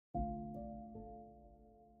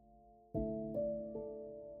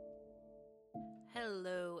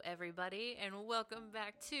everybody, and welcome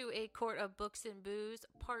back to A Court of Books and Booze,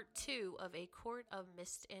 Part 2 of A Court of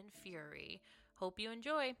Mist and Fury. Hope you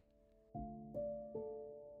enjoy.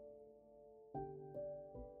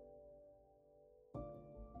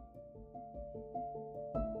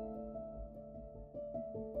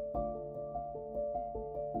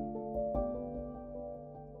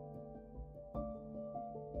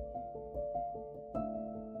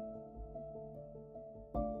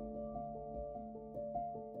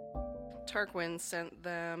 Tarquin sent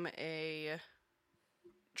them a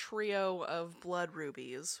trio of blood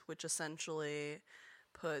rubies, which essentially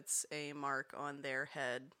puts a mark on their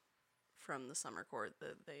head from the Summer Court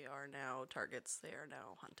that they are now targets, they are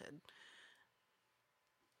now hunted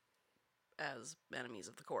as enemies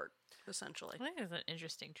of the court, essentially. I think it's an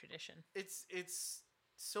interesting tradition. It's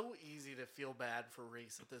so easy to feel bad for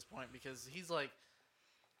Rhys at this point because he's like,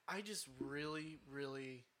 I just really,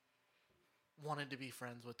 really wanted to be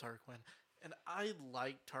friends with Tarquin. And I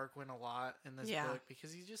like Tarquin a lot in this book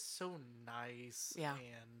because he's just so nice. Yeah,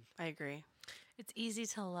 and I agree. It's easy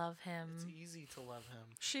to love him. It's easy to love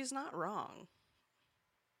him. She's not wrong.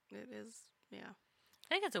 It is, yeah.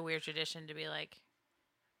 I think it's a weird tradition to be like,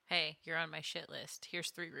 hey, you're on my shit list. Here's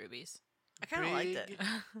 3 rubies. I kind of liked it.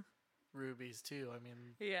 Rubies, too. I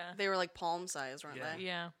mean... Yeah. They were like palm size, weren't they?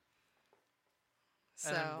 Yeah. So,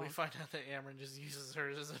 and then we find out that Amren just uses her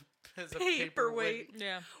as a paperweight.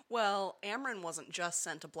 Yeah. Well, Amren wasn't just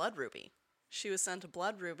sent a blood ruby. She was sent a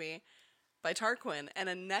blood ruby by Tarquin and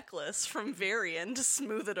a necklace from Varian to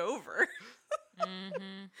smooth it over.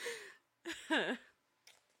 Mm-hmm.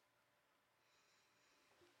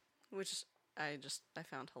 Which I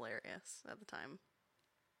found hilarious at the time.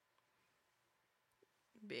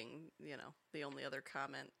 Being, the only other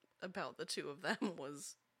comment about the two of them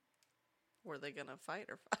was, were they gonna fight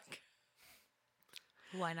or fuck?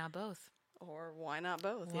 Why not both? Or why not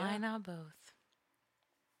both? Why not both?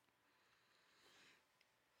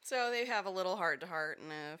 So they have a little heart-to-heart,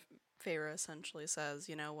 and Feyre essentially says,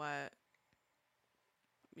 you know what?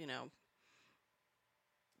 You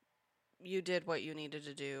did what you needed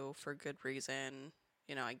to do for good reason.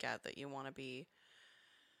 I get that you want to be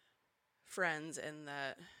friends and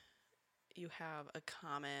that you have a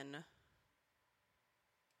common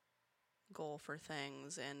goal for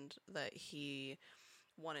things, and that he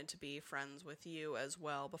wanted to be friends with you as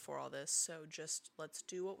well before all this. So just let's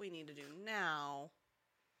do what we need to do now,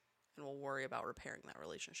 and we'll worry about repairing that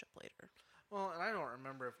relationship later. Well, and I don't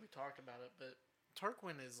remember if we talked about it, but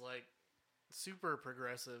Tarquin is like super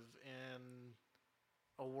progressive in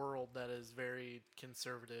a world that is very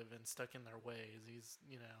conservative and stuck in their ways. He's,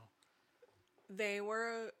 They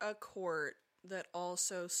were a court that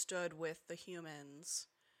also stood with the humans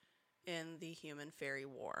in the Human-Fairy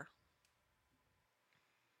War.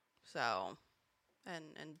 So,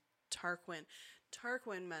 and Tarquin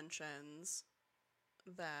mentions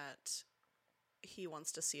that he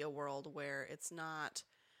wants to see a world where it's not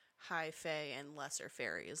high fae and lesser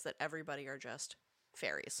fairies, that everybody are just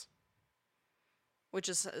fairies. Which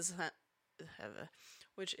is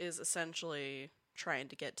essentially trying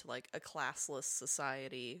to get to like a classless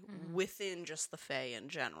society within just the fae in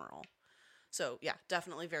general. So yeah,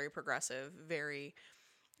 definitely very progressive, very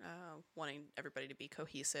wanting everybody to be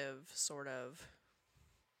cohesive, sort of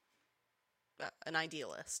an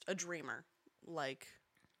idealist, a dreamer, like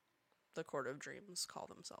the Court of Dreams call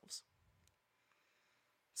themselves.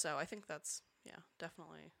 So I think that's,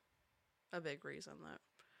 definitely a big reason that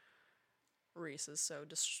Rhys is so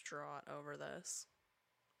distraught over this.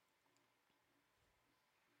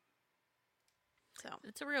 So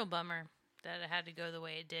It's a real bummer that it had to go the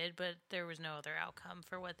way it did, but there was no other outcome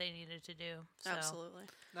for what they needed to do. So. Absolutely.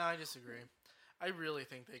 No, I disagree. I really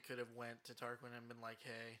think they could have went to Tarquin and been like,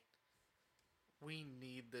 hey, we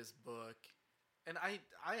need this book. And I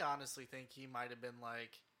honestly think he might have been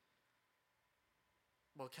like,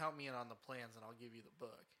 well, count me in on the plans and I'll give you the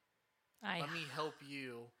book. Let me help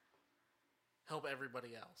you help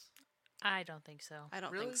everybody else. I don't think so. I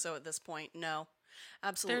don't Really? think so at this point. No,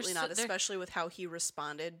 absolutely not. Especially with how he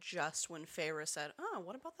responded just when Feyre said, "Oh,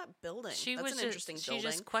 what about that building? That's an interesting building." She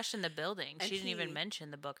just questioned the building. And She didn't even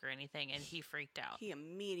mention the book or anything, and he freaked out. He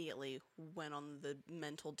immediately went on the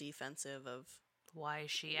mental defensive of, why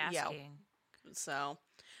is she asking? so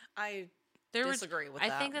I disagree with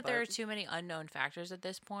that. I think that there are too many unknown factors at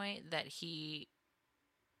this point that he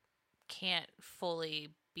can't fully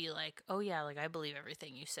be like, oh yeah, like I believe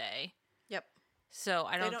everything you say. Yep. So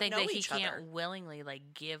I don't think know that he each can't other. willingly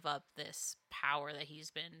like give up this power that he's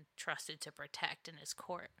been trusted to protect in his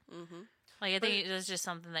court. Mm-hmm. Like I think it's just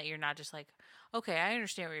something that you're not just like, okay, I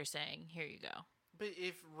understand what you're saying. Here you go. But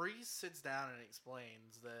if Rhys sits down and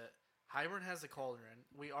explains that Hybern has the cauldron.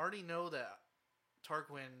 We already know that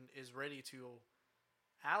Tarquin is ready to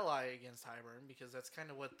ally against Hybern because that's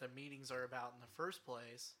kind of what the meetings are about in the first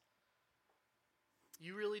place.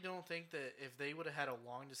 You really don't think that if they would have had a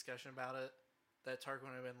long discussion about it, that Tarquin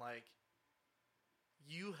would have been like,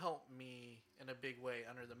 you helped me in a big way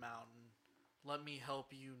under the mountain. Let me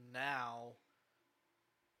help you now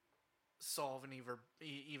solve an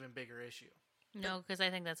even bigger issue. No, because I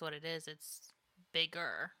think that's what it is. It's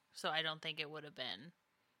bigger. So I don't think it would have been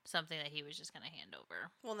something that he was just going to hand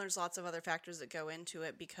over. Well, and there's lots of other factors that go into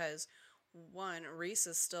it because, one, Rhys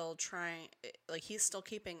is still trying, like, he's still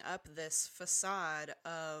keeping up this facade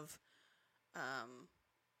of,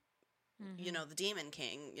 you know, the Demon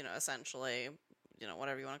King, you know, essentially, you know,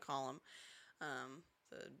 whatever you want to call him,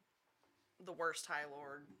 the worst High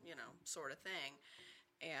Lord, you know, sort of thing.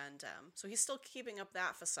 And so he's still keeping up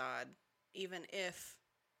that facade, even if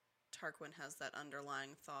Tarquin has that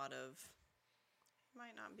underlying thought of, it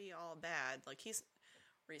might not be all bad. Like,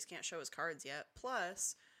 Rhys can't show his cards yet.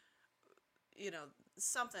 Plus, you know,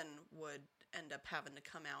 something would end up having to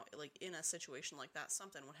come out, like, in a situation like that,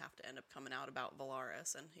 something would have to end up coming out about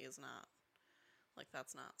Valaris, and he is not, like,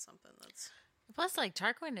 that's not something that's... Plus, like,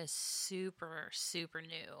 Tarquin is super, super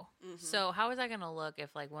new. So how is that going to look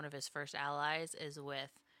if, like, one of his first allies is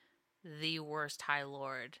with the worst High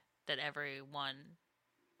Lord that everyone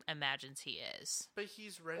imagines he is? But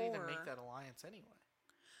he's ready to make that alliance anyway.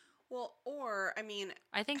 Well, or, I mean...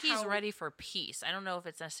 I think he's ready for peace. I don't know if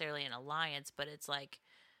it's necessarily an alliance, but it's, like,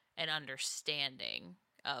 an understanding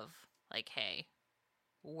of, like, hey,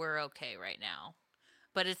 we're okay right now.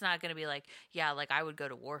 But it's not going to be like, yeah, like, I would go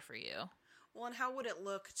to war for you. Well, and how would it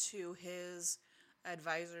look to his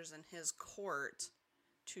advisors and his court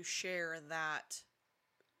to share that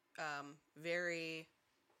very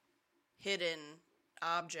hidden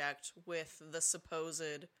object with the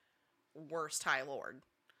supposed worst High Lord?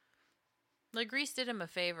 Like, Rhys did him a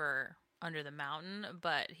favor under the mountain,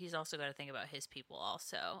 but he's also got to think about his people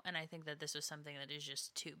also. And I think that this was something that is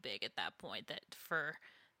just too big at that point that for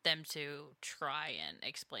them to try and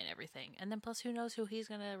explain everything. And then plus, who knows who he's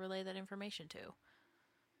going to relay that information to.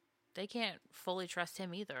 They can't fully trust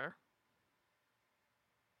him either.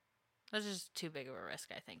 That's just too big of a risk,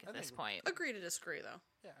 I think, at this point. Agree to disagree, though.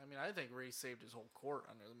 Yeah, I mean, I think Rhys saved his whole court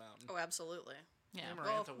under the mountain. Oh, absolutely. Yeah.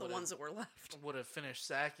 Well, the ones that were left. Would have finished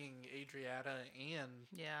sacking Adriata and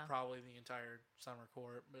Yeah. probably the entire summer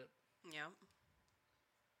court, but... Yeah.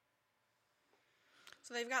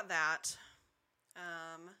 So they've got that.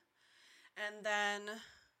 And then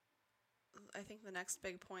I think the next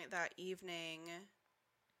big point that evening,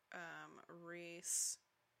 Rhys,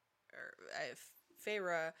 or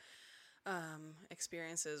Feyre,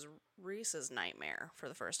 experiences Rhys's nightmare for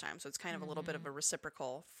the first time. So it's kind of a little bit of a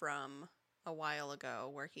reciprocal from a while ago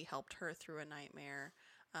where he helped her through a nightmare.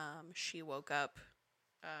 She woke up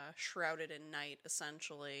shrouded in night,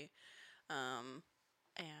 essentially, and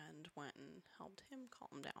went and helped him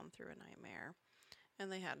calm down through a nightmare.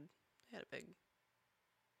 And they had a big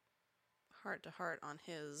heart-to-heart on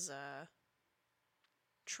his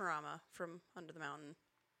trauma from under the mountain.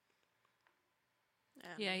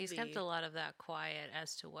 And yeah, he's kept a lot of that quiet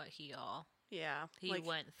as to what he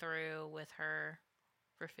went through with her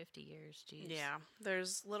for 50 years. Jeez. Yeah,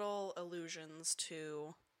 there's little allusions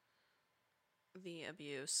to the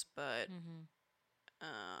abuse, but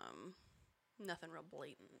nothing real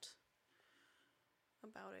blatant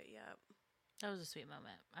about it yet. That was a sweet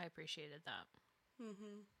moment. I appreciated that.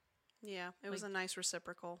 Yeah, it was a nice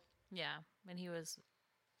reciprocal. Yeah, and he was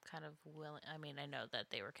kind of willing. I mean, I know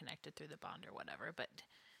that they were connected through the bond or whatever, but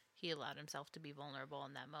he allowed himself to be vulnerable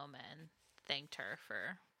in that moment and thanked her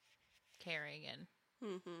for caring and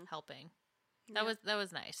helping. That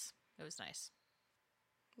was nice. It was nice.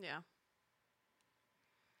 Yeah.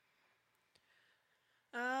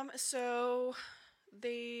 So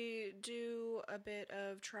they do a bit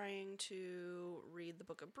of trying to read the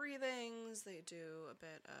Book of Breathings. They do a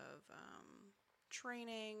bit of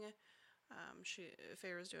training.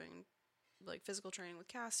 Feyre's doing like physical training with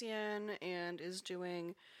Cassian and is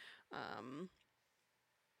doing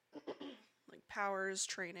like powers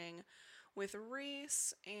training with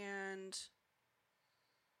Rhys, and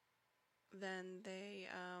then they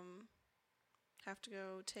have to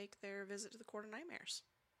go take their visit to the Court of Nightmares.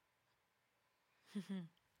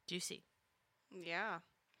 Juicy. Yeah.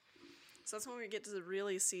 So that's when we get to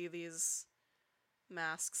really see these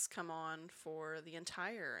masks come on for the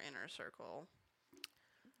entire inner circle,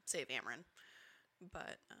 save Amren.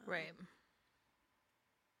 But right.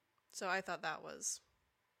 So I thought that was,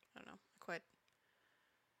 I don't know, I quite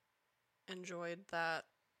enjoyed that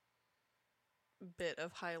bit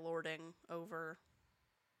of high lording over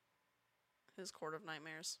his Court of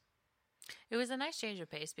Nightmares. It was a nice change of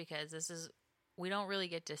pace because we don't really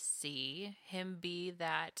get to see him be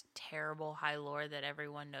that terrible High Lord that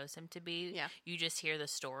everyone knows him to be. Yeah. You just hear the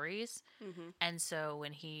stories. Mm-hmm. And so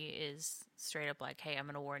when he is straight up like, hey, I'm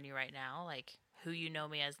going to warn you right now, like, who you know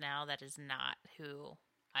me as now, that is not who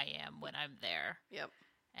I am when I'm there. Yep.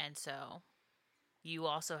 And so you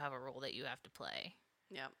also have a role that you have to play.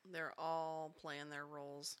 Yep. They're all playing their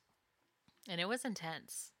roles. And it was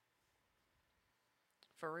intense.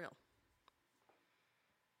 For real.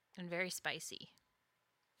 And very spicy.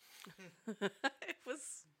 It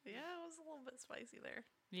was a little bit spicy there.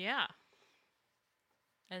 Yeah.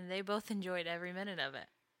 And they both enjoyed every minute of it.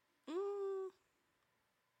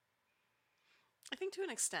 I think to an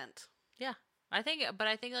extent. Yeah. I think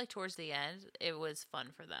like towards the end, it was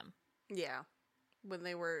fun for them. Yeah. When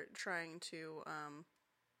they were trying to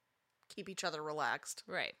keep each other relaxed.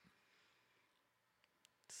 Right.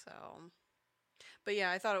 So, but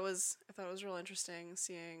yeah, I thought it was real interesting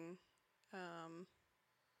seeing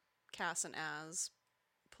Cass and Az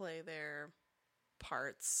play their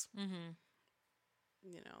parts. Mm-hmm.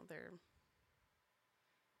 You know, their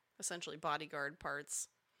essentially bodyguard parts.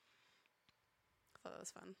 I thought that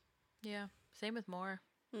was fun. Yeah. Same with Moore.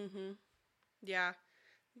 Mm-hmm. Yeah.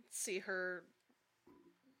 See her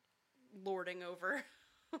lording over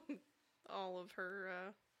all of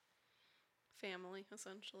her family,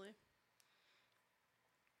 essentially.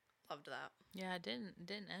 Loved that. Yeah, it didn't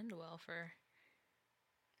end well for...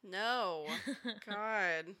 No.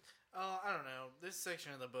 God. Oh, I don't know. This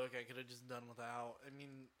section of the book I could have just done without. I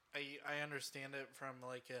mean, I understand it from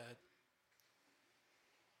like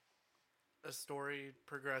a story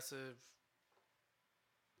progressive,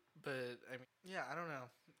 but I mean, yeah, I don't know.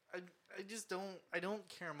 I just don't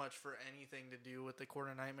care much for anything to do with the Court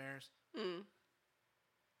of Nightmares. Mm.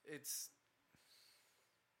 It's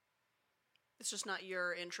just not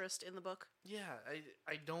your interest in the book? Yeah,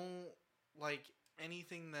 I don't like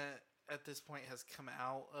anything that at this point has come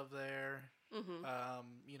out of there. Mm-hmm.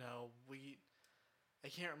 You know, I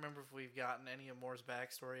can't remember if we've gotten any of Moore's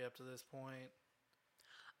backstory up to this point.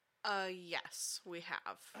 Yes, we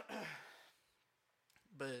have.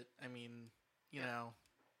 But, I mean, you know,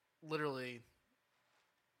 literally,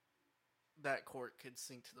 that court could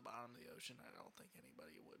sink to the bottom of the ocean. I don't think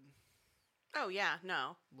anybody Oh, yeah,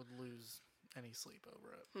 no. would lose any sleep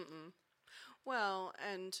over it. Mm-mm. Well,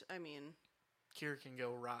 and, I mean... Kier can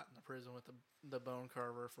go rot in the prison with the bone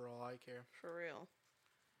carver for all I care. For real.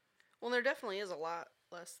 Well, there definitely is a lot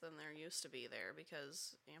less than there used to be there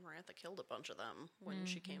because Amarantha killed a bunch of them when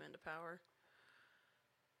she came into power.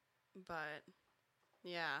 But,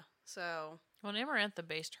 yeah, so... Well, Amarantha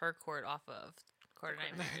based her court off of Court of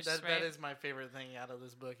Nightmares, right? That is my favorite thing out of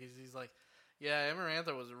this book. He's like, yeah,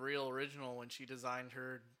 Amarantha was real original when she designed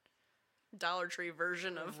her... Dollar Tree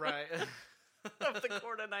version of... Right. of the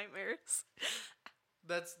Court of Nightmares.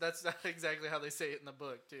 That's not exactly how they say it in the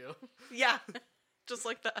book, too. Yeah, just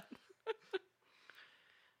like that.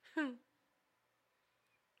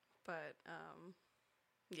 But,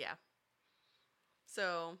 yeah.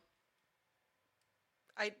 So,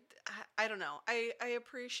 I don't know. I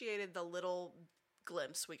appreciated the little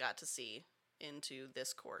glimpse we got to see into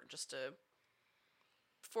this court, just to,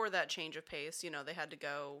 for that change of pace. You know, they had to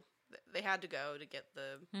go to get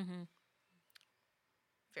the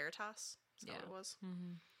Veritas. Is that what it was?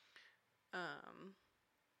 Mm-hmm.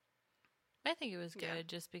 I think it was good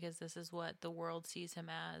just because this is what the world sees him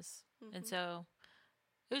as. Mm-hmm. And so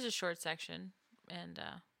it was a short section. And,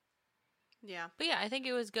 yeah. But yeah, I think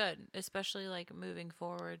it was good, especially like moving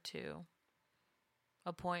forward to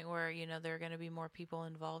a point where, you know, there are going to be more people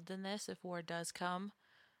involved in this if war does come.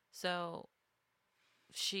 So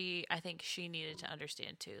I think she needed to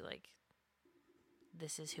understand too, like,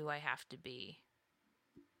 this is who I have to be.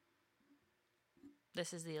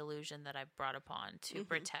 This is the illusion that I brought upon to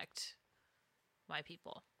protect my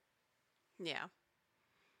people. Yeah.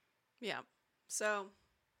 Yeah. So.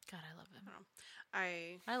 God, I love him.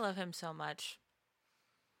 I love him so much.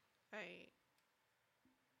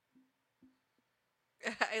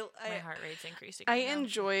 My heart rate's increasing. I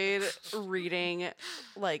enjoyed reading,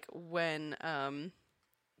 like, when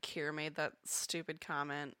Kier made that stupid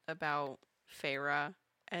comment about Feyre,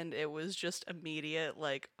 and it was just immediate,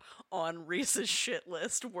 like, on Reese's shit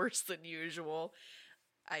list, worse than usual.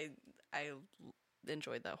 I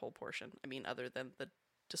enjoyed that whole portion. I mean, other than the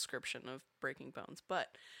description of breaking bones,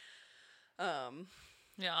 but yeah,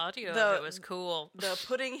 audio of it was cool. The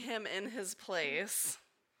putting him in his place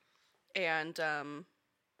and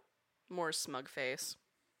more smug face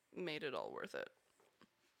made it all worth it.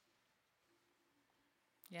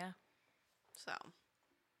 Yeah. So,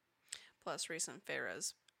 plus Rhys and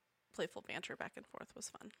Feyre's playful banter back and forth was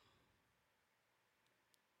fun.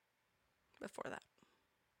 Before that,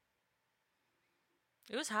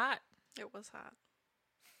 It was hot. it was hot.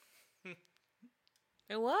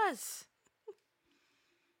 It was.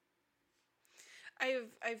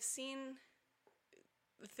 I've seen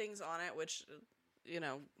things on it, which, you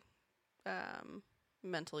know,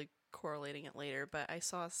 mentally correlating it later, but I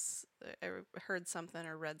heard something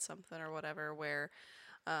or read something or whatever where,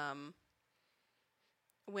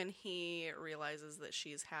 when he realizes that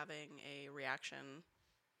she's having a reaction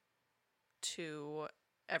to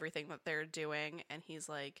everything that they're doing, and he's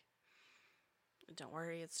like, don't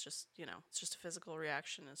worry, it's just, it's just a physical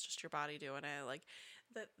reaction, it's just your body doing it, like,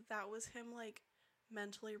 that was him, like,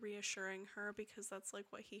 mentally reassuring her, because that's, like,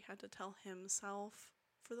 what he had to tell himself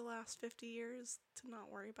for the last 50 years, to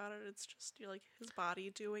not worry about it, it's just, like, his body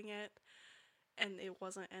doing it, and it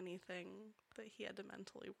wasn't anything that he had to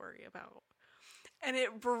mentally worry about. And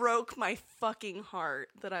it broke my fucking heart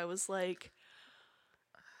that I was like,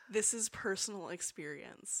 this is personal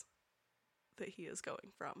experience that he is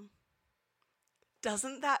going from.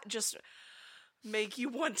 Doesn't that just make you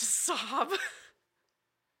want to sob?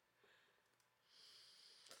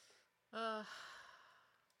 I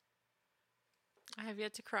have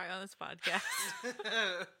yet to cry on this podcast.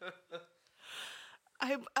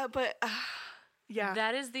 Yeah.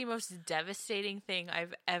 That is the most devastating thing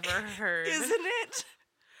I've ever heard. Isn't it?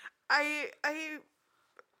 I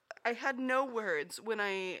had no words when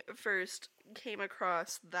I first came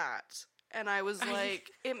across that. And I was like,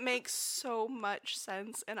 it makes so much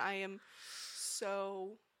sense, and I am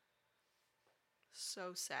so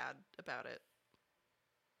sad about it.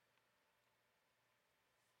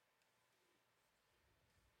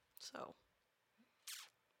 So.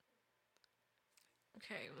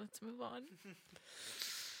 Okay, let's move on.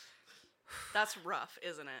 That's rough,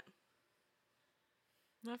 isn't it?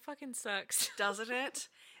 That fucking sucks. Doesn't it?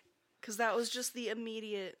 Because that was just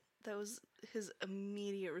that was his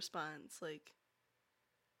immediate response, like,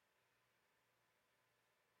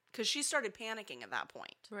 because she started panicking at that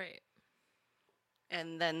point. Right.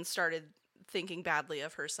 And then started thinking badly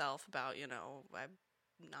of herself about, I've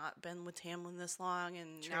not been with Tamlin this long,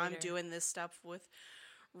 and now I'm doing this stuff with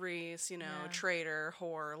Rhys, traitor,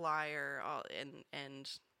 whore, liar, all, and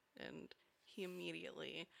he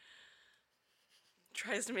immediately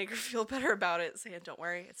tries to make her feel better about it, saying, don't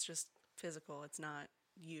worry, it's just physical, it's not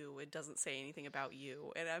you, it doesn't say anything about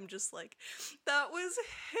you. And I'm just like, that was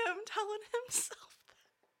him telling himself that.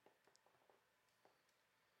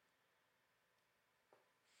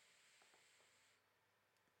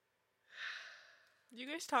 You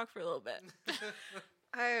guys talk for a little bit.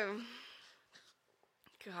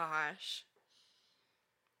 Gosh.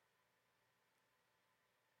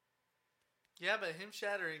 Yeah, but him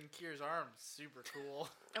shattering Kyr's arm's super cool.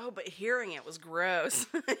 Oh, but hearing it was gross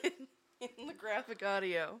in the graphic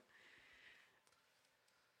audio.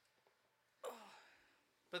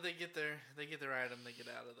 But they get their item, they get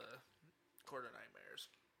out of the Court of Nightmares.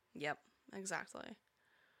 Yep, exactly.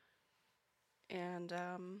 And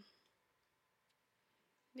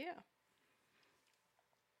yeah.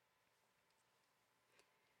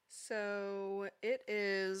 So it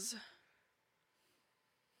is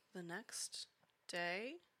the next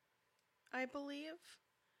day, I believe,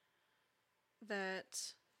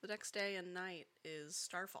 that the next day and night is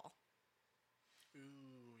Starfall.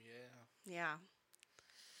 Ooh, yeah. Yeah.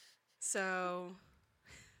 So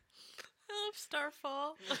I love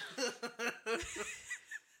Starfall.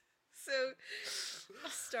 So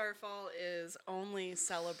Starfall is only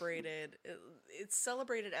celebrated, it's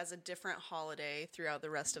celebrated as a different holiday throughout the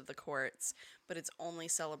rest of the courts, but it's only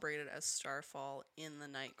celebrated as Starfall in the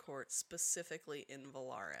Night Court, specifically in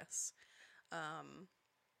Velaris.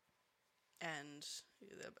 And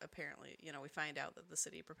apparently, we find out that the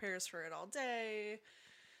city prepares for it all day,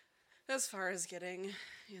 as far as getting,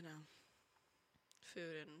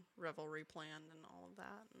 food and revelry planned and all of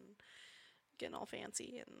that, and getting all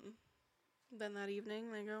fancy, and then that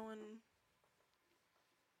evening they go and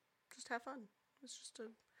just have fun. It's just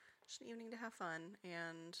an evening to have fun,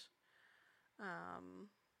 and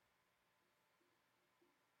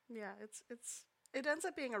yeah, it ends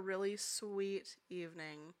up being a really sweet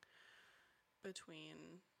evening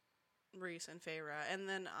between Rhys and Feyre, and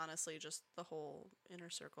then honestly just the whole inner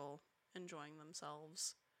circle enjoying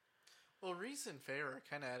themselves. Well, Rhys and Feyre are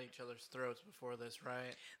kind of at each other's throats before this,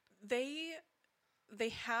 right? They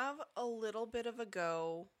have a little bit of a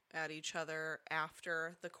go at each other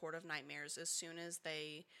after the Court of Nightmares, as soon as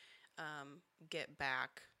they get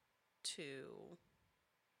back to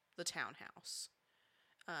the townhouse.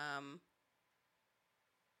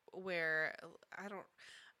 where I don't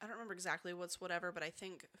remember exactly what's whatever, but I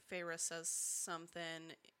think Feyre says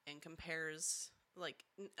something and compares, like,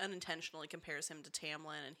 unintentionally compares him to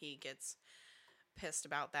Tamlin, and he gets pissed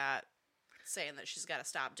about that, saying that she's got to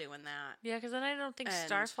stop doing that. Yeah, because then I don't think And-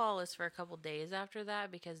 Starfall is for a couple days after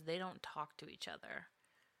that because they don't talk to each other.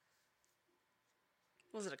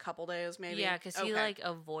 Was it a couple days, maybe? Yeah, because he, Okay. like,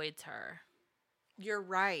 avoids her. You're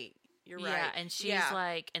right. You're right. Yeah, and she's Yeah.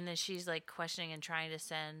 like, and then she's like questioning and trying to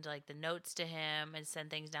send like the notes to him and send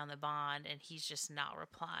things down the bond, and he's just not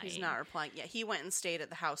replying. He's not replying. Yeah, he went and stayed at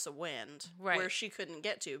the House of Wind, Right. where she couldn't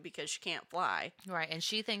get to because she can't fly. Right, and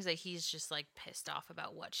she thinks that he's just like pissed off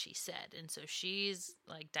about what she said, and so she's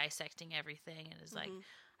like dissecting everything and is like, Mhm.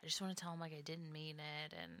 I just want to tell him like I didn't mean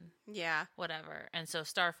it and Yeah. whatever. And so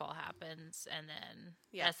Starfall happens, and then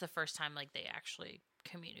Yeah. that's the first time like they actually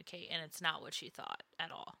communicate, and it's not what she thought at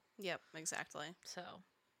all. Yep, exactly. So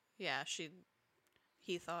Yeah,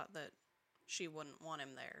 he thought that she wouldn't want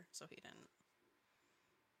him there, so he didn't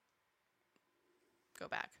go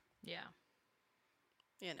back. yeah,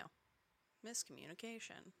 You know,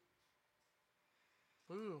 miscommunication.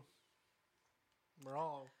 Ooh. We're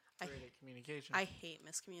all I- great at communication. I hate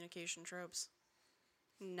miscommunication tropes.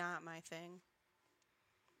 Not my thing.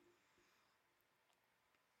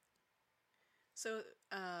 So,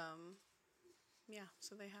 yeah,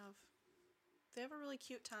 so they have a really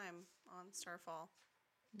cute time on Starfall.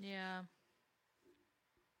 yeah.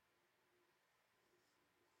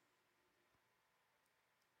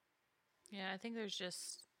 Yeah, I think there's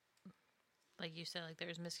just, like you said, like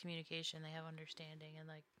there's miscommunication. They have understanding, and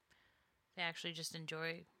like they actually just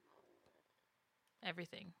enjoy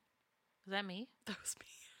everything. Was that me? That was me.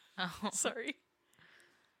 Oh, Sorry.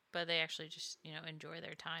 but they actually just enjoy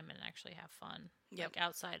their time and actually have fun. Yep. Like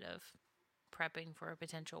outside of prepping for a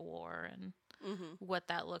potential war and Mm-hmm. what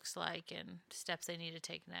that looks like and steps they need to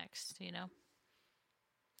take next.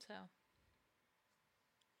 So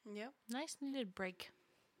Yep. nice needed break.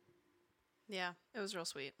 Yeah, it was real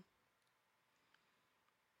sweet.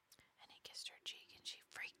 And he kissed her cheek, and she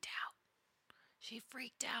freaked out. She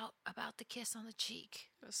freaked out about the kiss on the cheek.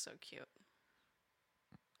 It was so cute.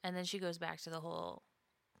 And then she goes back to the whole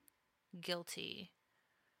guilty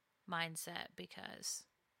mindset because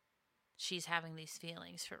she's having these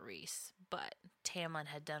feelings for Rhys, but Tamlin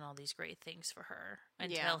had done all these great things for her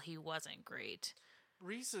until Yeah. he wasn't great.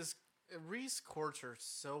 Reese courts her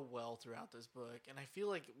so well throughout this book, and I feel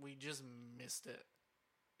like we just missed it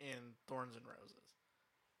in Thorns and Roses.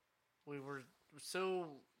 We were so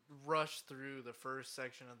rushed through the first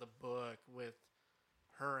section of the book with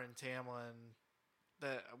her and Tamlin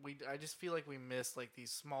that I just feel like we missed like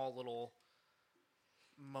these small little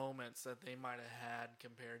moments that they might have had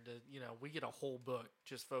compared to, we get a whole book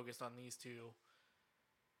just focused on these two.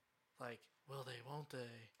 Like, will they, won't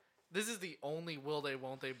they? This is the only will they,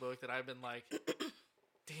 won't they book that I've been like,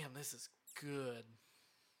 damn, this is good.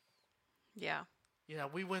 Yeah.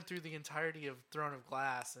 We went through the entirety of Throne of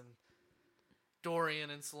Glass and Dorian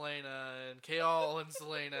and Selena and Kaol and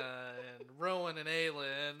Selena and Rowan and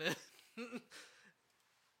Aelin and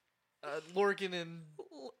Lorcan and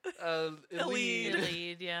Elide.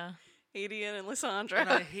 Lead, yeah. Adian and Lysandra. And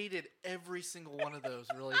I hated every single one of those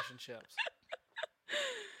relationships.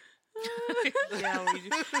 Yeah,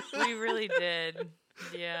 we really did.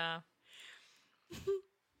 Yeah.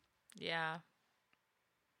 Yeah.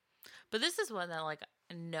 But this is one that, like,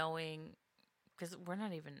 knowing, because we're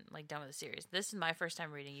not even, like, done with the series. This is my first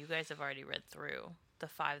time reading. You guys have already read through the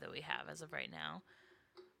 5 that we have as of right now.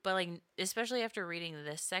 But, like, especially after reading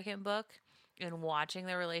this second book and watching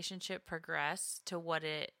the relationship progress to what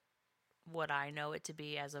I know it to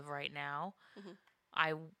be as of right now, Mhm.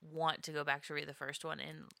 I want to go back to read the first one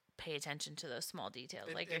and pay attention to those small details,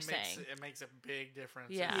 you're saying. It makes a big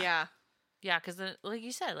difference. Yeah. Yeah. Yeah, because like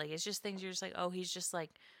you said, like it's just things you're just like, oh, he's just like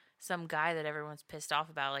some guy that everyone's pissed off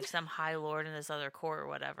about, like some high lord in this other court or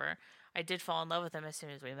whatever. I did fall in love with him as soon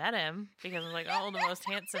as we met him because I was like, oh, the most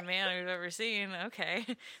handsome man I've ever seen. Okay,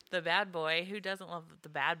 the bad boy. Who doesn't love the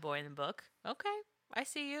bad boy in the book? Okay, I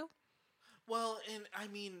see you. Well, and I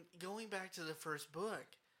mean, going back to the first book,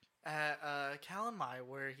 at Calamai,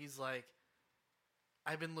 where he's like,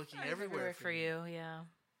 I've been looking everywhere for you. Yeah.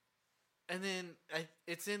 And then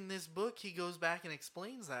it's in this book, he goes back and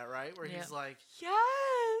explains that, right? Where Yeah. he's like,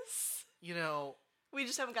 Yes. We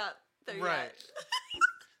just haven't got there right. yet.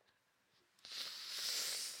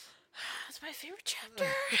 That's my favorite chapter.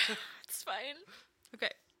 It's fine.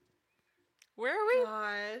 Okay. Where are we?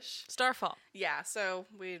 Gosh. Starfall. Yeah, so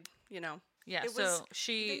we, Yeah, It so was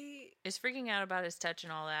she is freaking out about his touch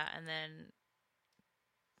and all that, and then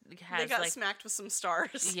has they got like smacked with some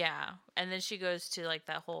stars. yeah, and then she goes to like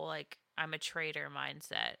that whole like I'm a traitor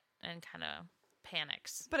mindset and kind of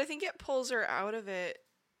panics. But I think it pulls her out of it,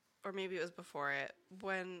 or maybe it was before it,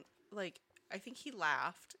 when, like, I think he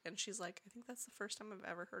laughed, and she's like, I think that's the first time I've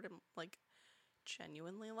ever heard him, like,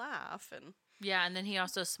 genuinely laugh, and... Yeah, and then he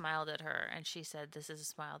also smiled at her, and she said, "This is a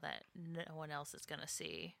smile that no one else is gonna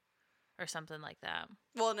see," or something like that.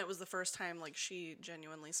 Well, and it was the first time, like, she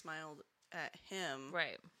genuinely smiled at him,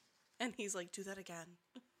 Right. and he's like, do that again.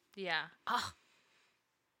 Yeah. Oh,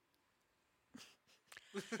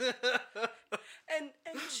 And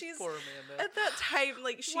she's... Poor Amanda. At that time,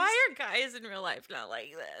 like, she's... why are guys in real life not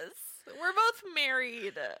like this? We're both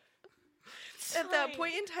married. At that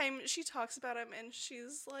point in time, she talks about him, and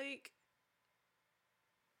she's like,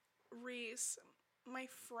 Reese, my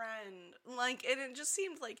friend. Like, and it just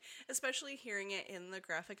seemed like, especially hearing it in the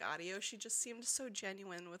graphic audio, she just seemed so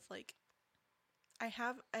genuine with, like, I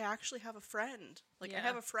actually have a friend. Like, I Yeah.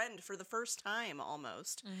 have a friend for the first time,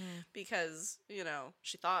 almost. Mm-hmm. Because, you know,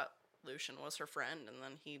 she thought Lucian was her friend, and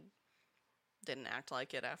then he didn't act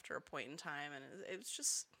like it after a point in time, and it's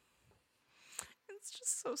just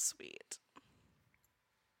so sweet.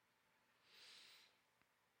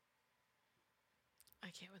 I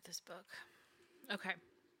can't with this book. Okay.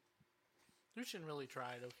 Lucian really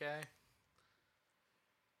tried, okay?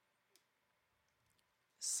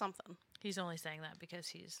 Something. He's only saying that because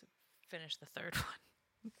he's finished the third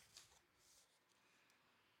one.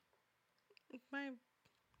 My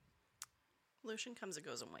Lucian comes and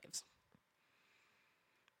goes in waves.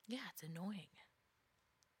 Yeah, it's annoying.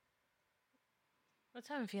 That's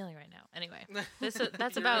how I'm feeling right now. Anyway, that's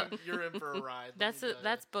You're in for a ride.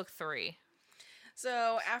 that's book 3.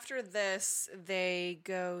 So after this, they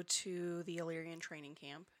go to the Illyrian training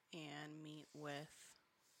camp and meet with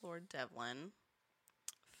Lord Devlin.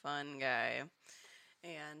 Fun guy.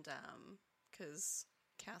 And because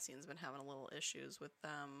Cassian's been having a little issues with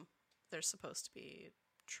them. They're supposed to be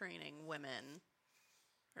training women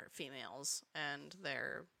or females, and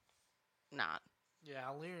they're not.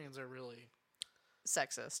 Yeah, Illyrians are really...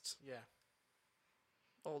 Sexist. Yeah.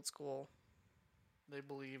 Old school. They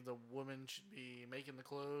believe the woman should be making the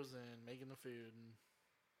clothes and making the food and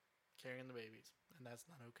carrying the babies. And that's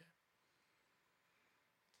not okay.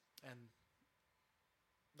 And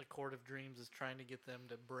the Court of Dreams is trying to get them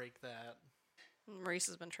to break that. Reese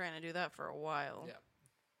has been trying to do that for a while. Yeah.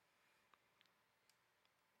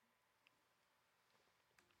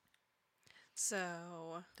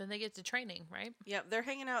 So, Then they get to training, right? yep, they're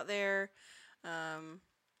hanging out there.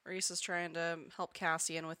 Reese is trying to help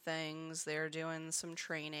Cassian with things. They're doing some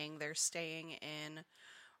training. They're staying in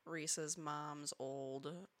Reese's mom's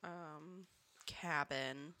old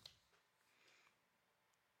cabin.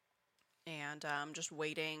 And just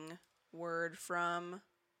waiting word from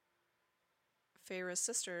Feyre's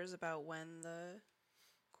sisters about when the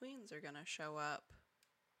queens are going to show up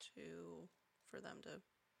for them to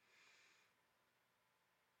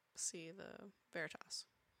see the Veritas.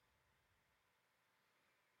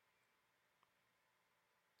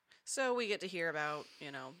 So we get to hear about,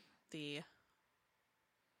 the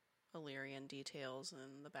Illyrian details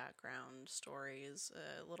and the background stories,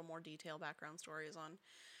 a little more detailed background stories on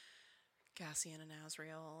Cassian and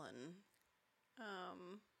Azriel and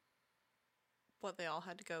what they all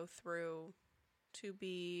had to go through to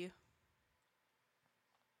be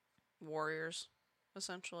warriors,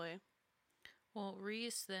 essentially. Well,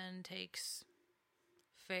 Reese then takes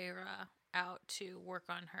Feyre out to work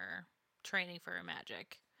on her training for her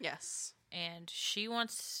magic. Yes. And she's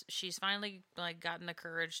finally like gotten the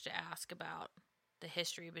courage to ask about the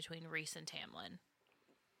history between Reese and Tamlin.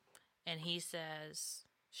 And he says,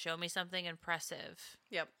 "Show me something impressive,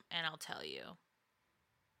 Yep. and I'll tell you."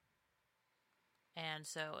 And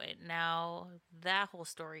so now that whole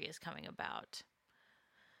story is coming about.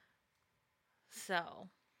 So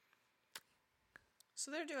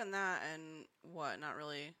they're doing that and what? Not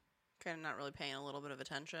really paying a little bit of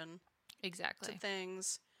attention exactly, to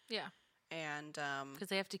things. yeah, And because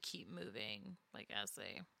they have to keep moving, like as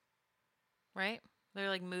they, right? They're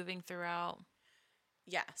like moving throughout.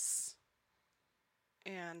 yes.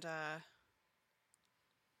 And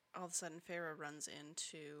all of a sudden, Feyre runs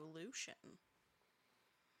into Lucian.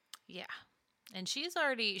 Yeah. And she's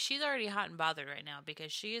already hot and bothered right now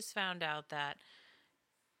because she has found out that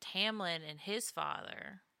Tamlin and his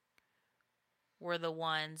father were the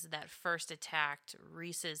ones that first attacked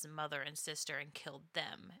Reese's mother and sister and killed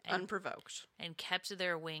them. Unprovoked. And kept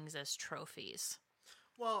their wings as trophies.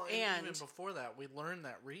 Well, And even before that, we learned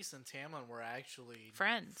that Reese and Tamlin were actually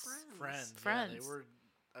Friends. friends. Friends. Yeah, they were,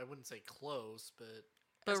 I wouldn't say close, but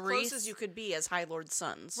But as close as Rhys- you could be as High Lord's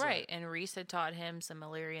sons. Right, and Rhys had taught him some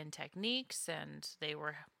Illyrian techniques, and they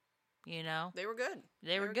were, you know, They were good.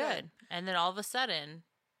 they were good. And then all of a sudden,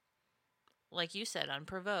 like you said,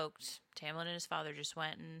 unprovoked, Tamlin and his father just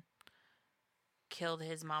went and killed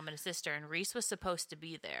his mom and his sister, and Rhys was supposed to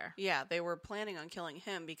be there. Yeah, they were planning on killing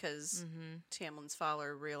him because Tamlin's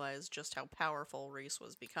father realized just how powerful Rhys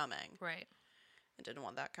was becoming Right. and didn't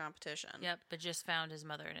want that competition. Yep, but just found his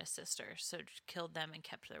mother and his sister, so just killed them and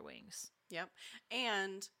kept their wings. Yep.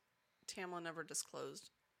 And Tamlin never disclosed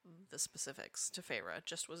the specifics to Feyre.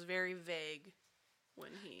 Just was very vague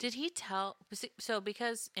when he... Did he tell? So,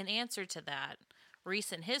 because in answer to that,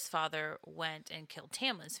 Rhys and his father went and killed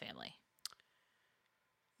Tamlin's family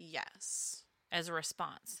Yes. as a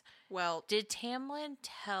response. Well, Did Tamlin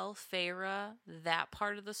tell Feyre that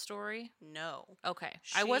part of the story? no. Okay.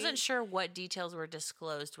 I wasn't She- sure what details were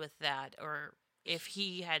disclosed with that, or if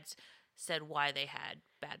he had said why they had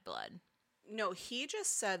bad blood. No, he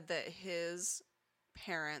just said that his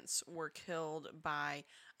parents were killed by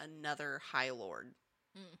another High Lord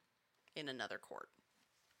in another court.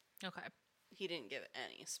 Okay. He didn't give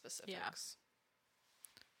any specifics.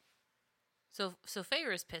 So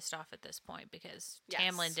Feyre is pissed off at this point because Yes.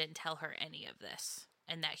 Tamlin didn't tell her any of this,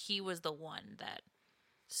 and that he was the one that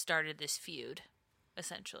started this feud,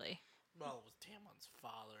 essentially. Well, it was Tamlin's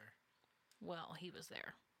father. Well, he was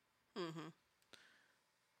there. Mm-hmm.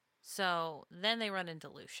 So then they run into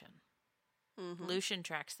Lucian. Mm-hmm. Lucian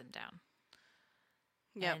tracks them down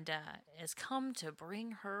Yep. and has come to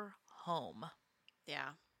bring her home. Yeah.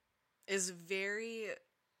 Is very,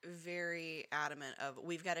 very adamant of,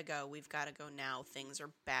 we've got to go now. Things are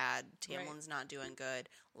bad. Tamlin's not doing good.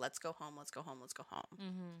 Let's go home.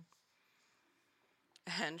 Mm-hmm.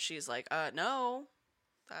 And she's like, no,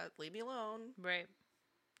 leave me alone. Right.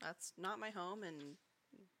 That's not my home, and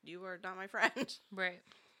you are not my friend. Right.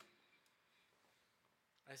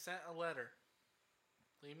 I sent a letter.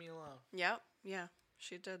 Leave me alone. Yep. Yeah,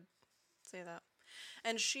 she did say that.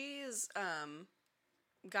 And she's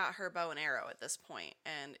got her bow and arrow at this point,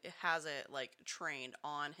 and it has it like trained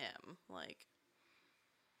on him, like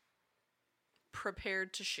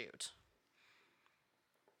prepared to shoot.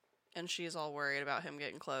 And she's all worried about him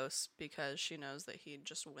getting close because she knows that he'd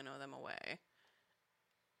just winnow them away.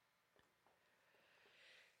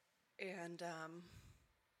 And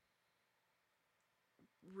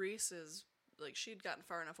Rhys is like, she'd gotten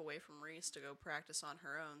far enough away from Rhys to go practice on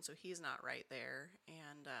her own, so he's not right there.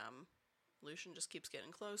 And Lucian just keeps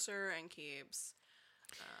getting closer and keeps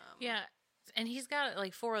Yeah. And he's got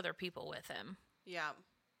like 4 other people with him. yeah.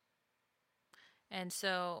 And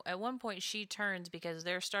so at one point she turns because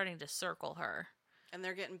they're starting to circle her. And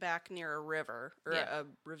they're getting back near a river or Yeah. a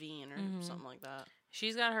ravine or something like that.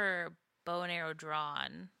 She's got her bow and arrow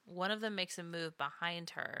drawn. One of them makes a move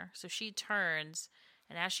behind her. So she turns,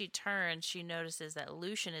 and as she turns, she notices that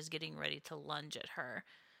Lucian is getting ready to lunge at her.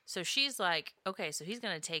 So she's like, okay, so he's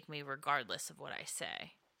going to take me regardless of what I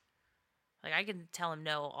say. Like, I can tell him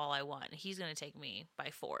no all I want. He's going to take me by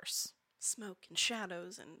force. Smoke and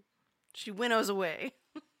shadows, and she winnows away.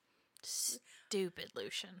 Stupid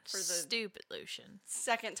Lucian. For the- Stupid Lucian.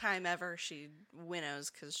 Second time ever she winnows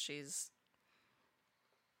because she's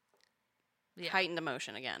Yeah. heightened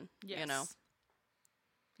emotion again. Yes. You know?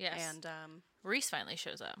 Yes. And, Reese finally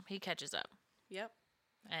shows up. He catches up yep.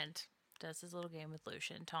 and does his little game with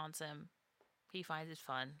Lucian, taunts him. He finds it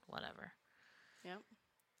fun, whatever. Yep.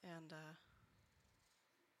 And,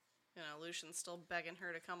 Lucian's still begging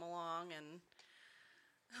her to come along, and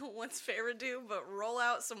what's Feyre do but roll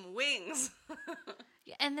out some wings?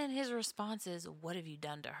 Yeah, and then his response is, "What have you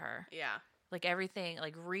done to her?" Yeah. Like everything,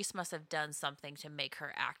 like Reese must have done something to make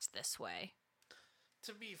her act this way.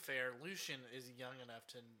 To be fair, Lucian is young enough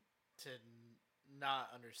to not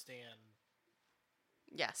understand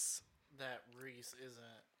Yes. that Rhys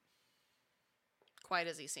isn't Quite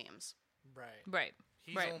as he seems. right. Right.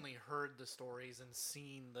 He's right. only heard the stories and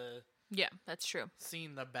seen the Yeah, that's true.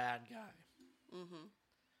 bad guy. Mm-hmm.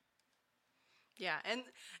 Yeah,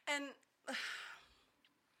 and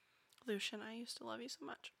Lucian, I used to love you so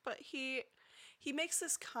much, but he makes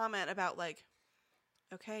this comment about like,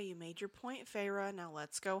 okay, you made your point, Feyre, now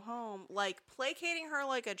let's go home, like placating her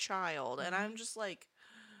like a child, and I'm just like,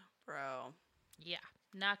 bro, Yeah,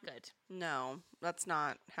 not good. no, that's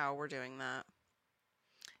not how we're doing that.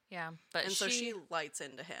 Yeah, but And so she lights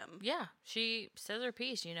into him. yeah, she says her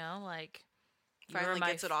piece. Like you were Finally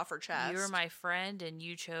my gets it off her chest. You were my friend, and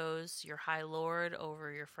you chose your High Lord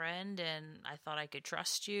over your friend, and I thought I could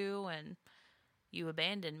trust you, and you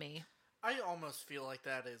abandoned me. I almost feel like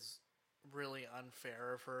that is really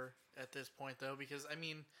unfair of her at this point, though, because, I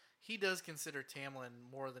mean, he does consider Tamlin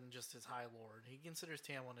more than just his High Lord. He considers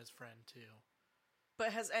Tamlin his friend too.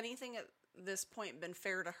 But has anything at this point been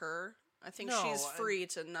fair to her? I think No, she's free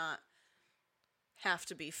to not have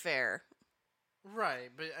to be fair. Right,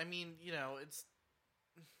 but I mean, it's...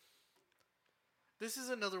 This is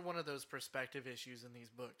another one of those perspective issues in these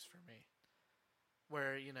books for me.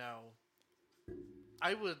 Where,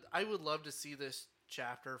 I would love to see this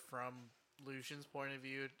chapter from Lucian's point of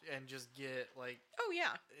view and just get, like... Oh,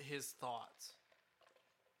 yeah. His thoughts.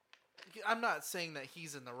 I'm not saying that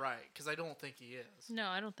he's in the right, because I don't think he is. No,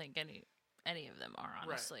 I don't think any of them are,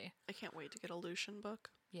 honestly. Right. I can't wait to get a Lucian book.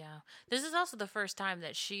 Yeah. This is also the first time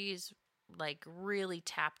that she's, like, really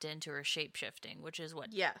tapped into her shape-shifting, which is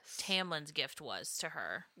what Yes. Tamlin's gift was to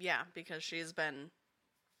her. Yeah, because she's been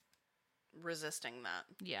resisting that.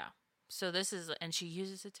 Yeah. So this is... And she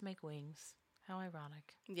uses it to make wings. How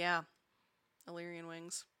ironic. Yeah. Illyrian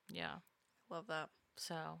wings. Yeah. Love that.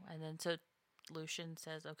 So Lucian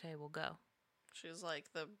says, okay, we'll go. She's like,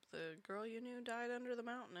 the girl you knew died under the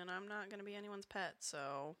mountain, and I'm not going to be anyone's pet,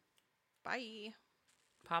 so bye.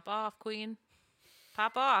 Pop off, queen.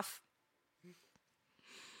 Pop off.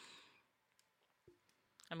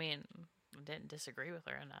 I mean, I didn't disagree with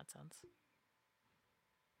her in that sense.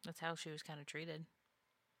 That's how she was kind of treated.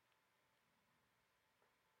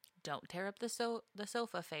 Don't tear up the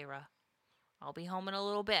sofa, Feyre. I'll be home in a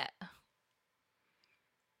little bit.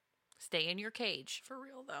 Stay in your cage. For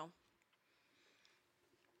real, though.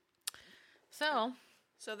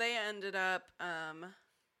 So they ended up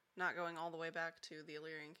not going all the way back to the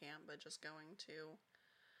Illyrian camp, but just going to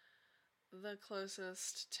the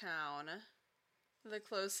closest town, the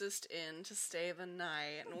closest inn to stay the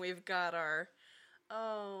night. And we've got our,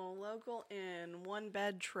 local inn, one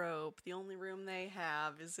bed trope. The only room they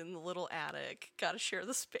have is in the little attic. Gotta share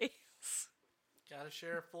the space. Gotta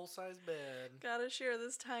share a full-size bed. Gotta share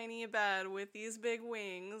this tiny bed with these big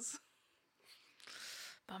wings.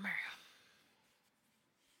 bummer.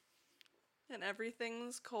 And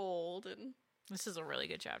everything's cold, and This is a really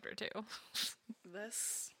good chapter too.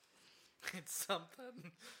 this It's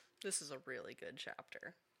something. this is a really good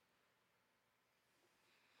chapter.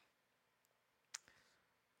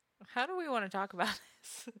 How do we want to talk about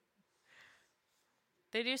this?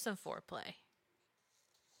 They do some foreplay.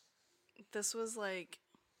 This was like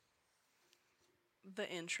the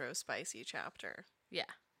intro spicy chapter. Yeah,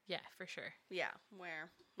 for sure. Yeah,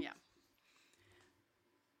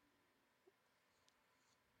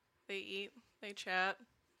 they eat, they chat,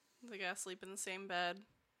 they gotta sleep in the same bed,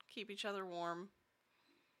 keep each other warm,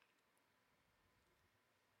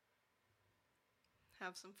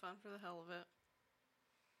 have some fun for the hell of it.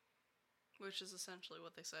 Which is essentially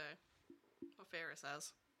what they say. What Feyre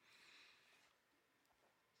says.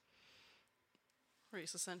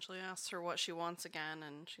 Rhys essentially asks her what she wants again,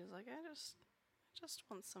 and she's like, I just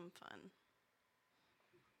want some fun.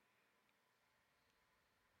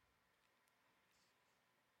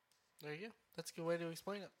 There you go. That's a good way to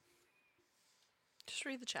explain it. Just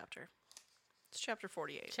read the chapter. It's chapter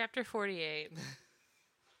 48. Chapter 48.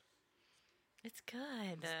 It's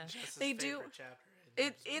good. Jess's They do- favorite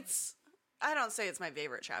chapter. It's I don't say it's my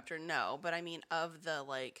favorite chapter, no, but I mean of the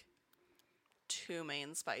like two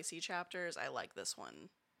main spicy chapters, I like this one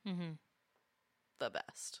the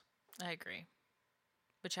best. I agree.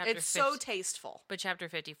 But chapter It's so tasteful. But chapter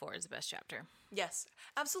 54 is the best chapter. Yes,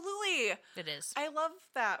 absolutely. It is. I love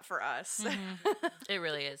that for us. It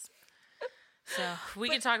really is. So we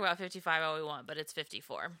can talk about 55 all we want, but it's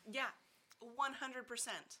 54. Yeah, 100%.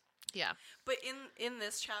 Yeah. But in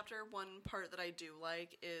this chapter, one part that I do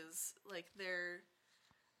like is like they're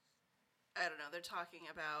talking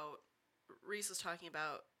about Rhys is talking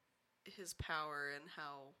about his power and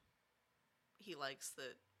how he likes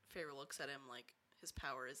that Feyre looks at him like his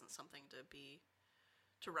power isn't something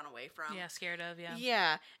to run away from. Yeah, scared of, yeah.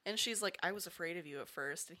 Yeah, and she's like, I was afraid of you at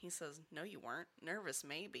first, and he says, no, you weren't. Nervous,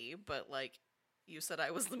 maybe, but like, you said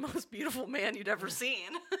I was the most beautiful man you'd ever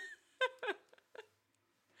seen.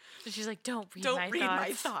 So she's like, don't read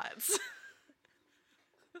my thoughts.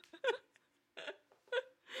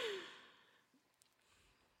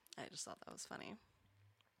 I just thought that was funny.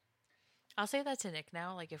 I'll say that to Nick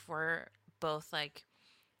now. Like, if we're both, like,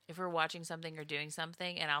 if we're watching something or doing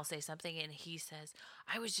something, and I'll say something, and he says,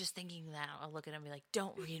 I was just thinking that, I'll look at him and be like,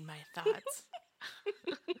 don't read my thoughts.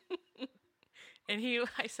 And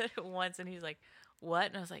I said it once, and he's like, what?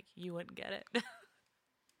 And I was like, you wouldn't get it.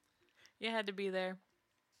 You had to be there.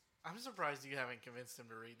 I'm surprised you haven't convinced him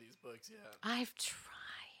to read these books yet. I've tried.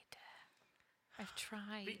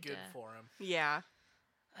 Be good for him. Yeah.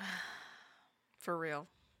 For real.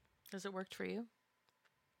 Has it worked for you?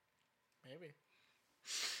 Maybe.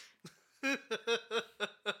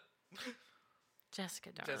 Jessica,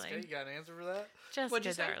 darling. Jessica, you got an answer for that? What'd you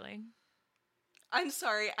Jessica, say? darling. I'm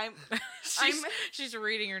sorry. She's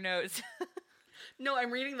reading her notes. No,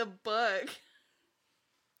 I'm reading the book.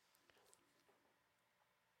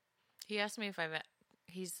 He asked me if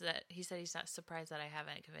he said he's not surprised that I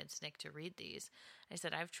haven't convinced Nick to read these. I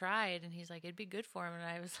said I've tried, and he's like it'd be good for him. And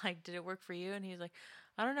I was like, did it work for you? And he's like,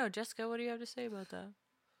 I don't know, Jessica. What do you have to say about that?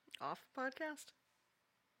 Off podcast?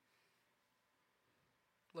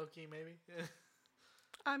 Low-key, maybe?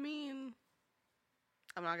 I mean,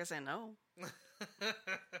 I'm not gonna say no.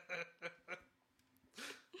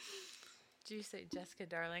 Do you say Jessica,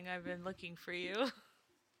 darling? I've been looking for you.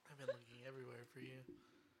 I've been looking everywhere for you.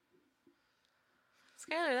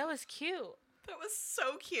 Skylar, that was cute. That was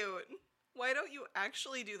so cute. Why don't you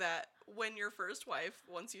actually do that when your first wife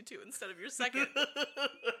wants you to instead of your second?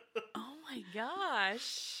 Oh my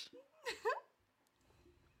gosh.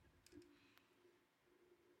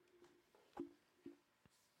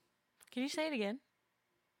 Can you say it again?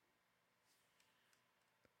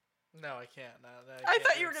 No, I can't. No, I can't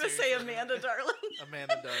thought do you were it going to say seriously. Amanda, darling.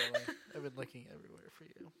 Amanda, darling. I've been looking everywhere for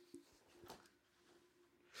you.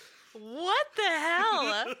 What the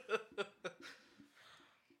hell?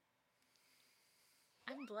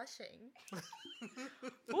 I'm blushing.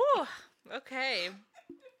 Ooh, okay.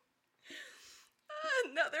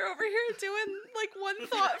 No, they're over here doing like one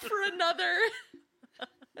thought for another.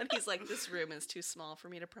 And he's like, this room is too small for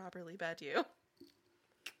me to properly bed you.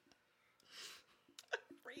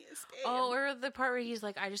 Oh, or the part where he's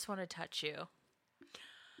like, I just want to touch you.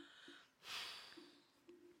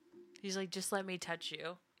 He's like, just let me touch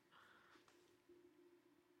you.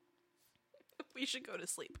 We should go to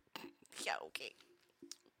sleep. Yeah, okay.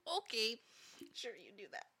 Okay. Sure, you do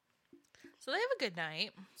that. So they have a good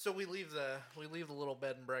night. So we leave the little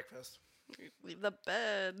bed and breakfast. Leave the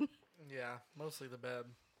bed. Yeah, mostly the bed.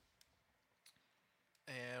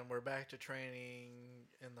 And we're back to training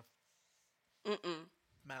in the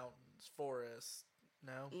mountains, forests.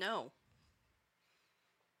 No?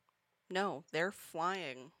 No, they're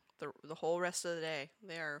flying the whole rest of the day.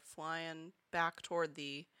 They are flying back toward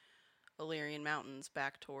the Illyrian Mountains,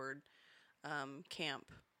 back toward camp.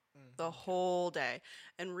 The whole day.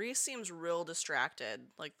 And Reese seems real distracted,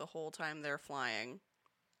 like the whole time they're flying.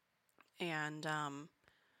 And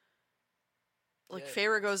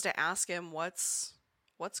Feyre goes to ask him what's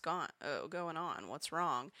going on, what's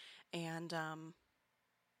wrong. And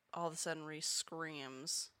all of a sudden Reese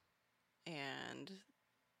screams and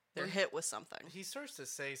they're hit with something. He starts to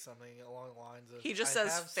say something along the lines of, He just I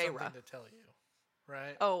says have Feyre. something to tell you,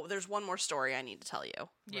 right? Oh, there's one more story I need to tell you.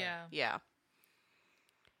 Yeah. Yeah.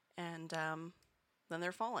 And then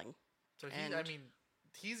they're falling. So and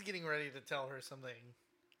he's getting ready to tell her something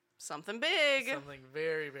big. something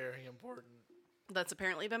very, very important. That's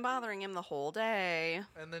apparently been bothering him the whole day.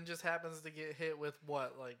 And then just happens to get hit with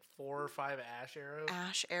what, like 4 or 5 ash arrows?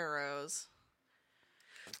 Ash arrows.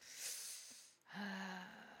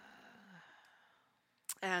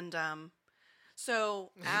 And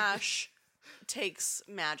so Ash takes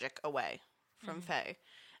magic away from Faye.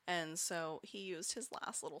 And so he used his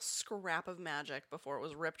last little scrap of magic before it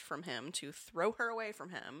was ripped from him to throw her away from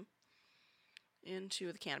him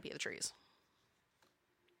into the canopy of the trees.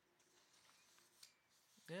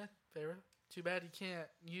 Yeah, Feyre. Too bad you can't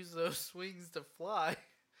use those wings to fly.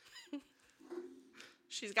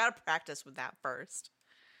 She's got to practice with that first.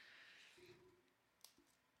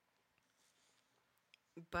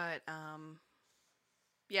 But,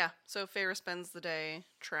 yeah, so Feyre spends the day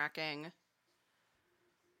tracking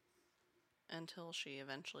until she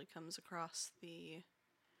eventually comes across the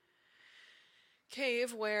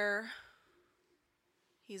cave where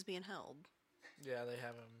he's being held. Yeah, they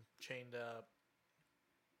have him chained up.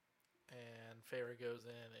 And Feyre goes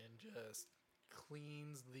in and just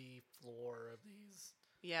cleans the floor of these.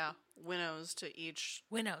 Yeah, winnows to each.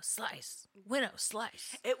 Winnow, slice. Winnow,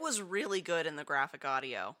 slice. It was really good in the graphic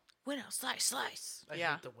audio. Winnow, slice, slice. I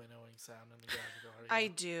Yeah. hate the winnowing sound in the graphic audio. I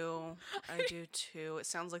do. I do too. It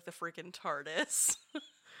sounds like the freaking TARDIS.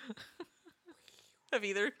 Have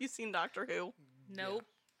either of you seen Doctor Who? Nope.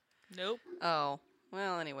 Nope. Oh,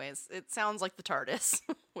 well, anyways, it sounds like the TARDIS,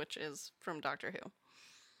 which is from Doctor Who.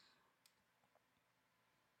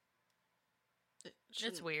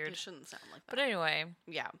 It's weird. It shouldn't sound like that. But anyway,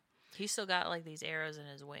 Yeah. he's still got like these arrows in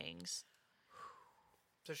his wings.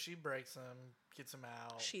 So she breaks them, gets them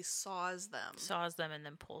out. She saws them. Saws them and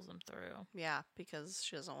then pulls them through. Yeah, because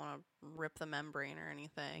she doesn't want to rip the membrane or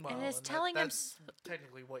anything. Well, And it's telling him that's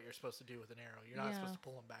technically what you're supposed to do with an arrow. You're not Yeah. supposed to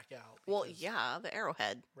pull them back out. Well, because- yeah, the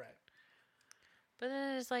arrowhead. Right. But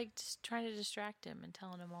then it's like just trying to distract him and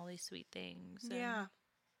telling him all these sweet things. and Yeah.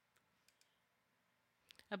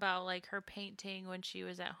 About like her painting when she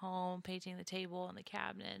was at home, painting the table and the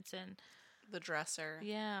cabinets and The dresser.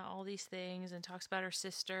 yeah, all these things, and talks about her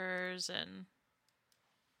sisters and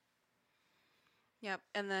Yep.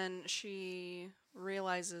 And then she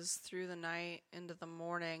realizes through the night into the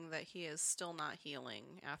morning that he is still not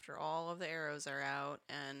healing after all of the arrows are out,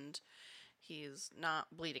 and he's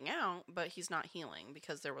not bleeding out, but he's not healing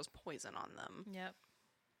because there was poison on them. yep.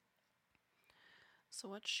 So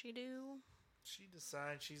what's she do? She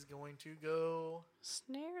decides she's going to go.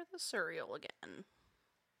 Snare the Suriel again.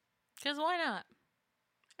 Because why not?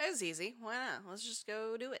 It's easy. Why not? Let's just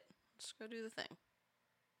go do it. Let's go do the thing.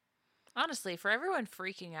 Honestly, for everyone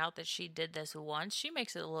freaking out that she did this once, she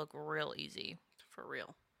makes it look real easy. For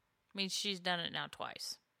real. I mean, she's done it now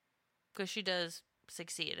twice. Because she does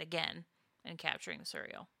succeed again in capturing the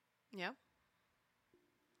Suriel. Yep.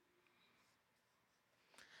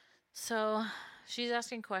 So she's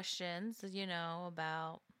asking questions,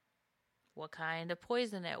 about what kind of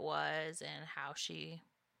poison it was and how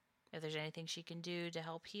if there's anything she can do to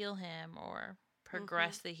help heal him or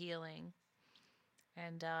progress the healing.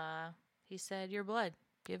 And he said, your blood.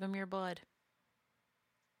 Give him your blood.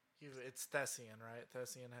 It's Thessian, right?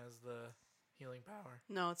 Thessian has the healing power.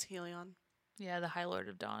 No, it's Helion. Yeah, the High Lord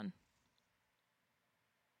of Dawn.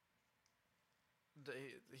 The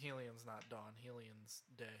Helion's not dawn. Helion's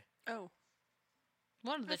day. Oh.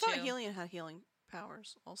 One of the I thought two. Helion had healing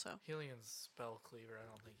powers also. Helion's spell cleaver. I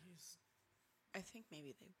don't think he's. I think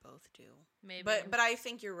maybe they both do. Maybe. But I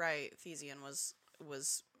think you're right. Thesian was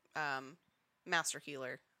master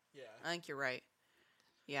healer. Yeah. I think you're right.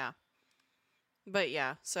 Yeah. But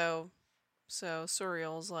yeah, so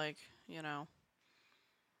Suriel's like,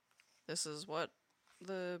 this is what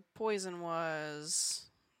the poison was.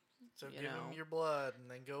 So You give know. him your blood, and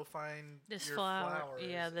then go find this your flower. flowers.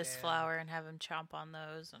 Yeah, this and, flower, and have him chomp on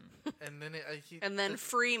those. And then And then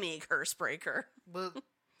free me, Cursebreaker. well,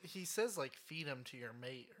 he says like feed him to your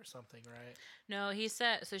mate or something, right? No, he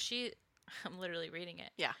said, so she, I'm literally reading it.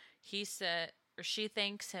 Yeah. He said, or she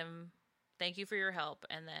thanks him, thank you for your help.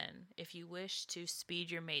 And then, if you wish to speed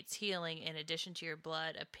your mate's healing, in addition to your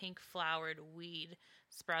blood, a pink flowered weed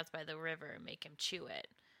sprouts by the river and make him chew it.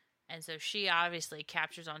 And so she obviously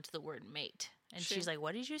captures onto the word mate. And she's like,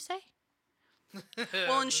 what did you say?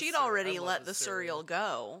 Well, and The she'd Sur- already I love let the Suriel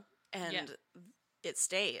go, and Yeah. it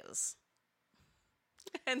stays.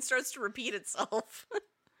 And starts to repeat itself.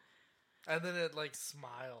 And then it like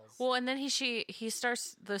smiles. Well, and then the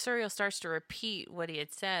Suriel starts to repeat what he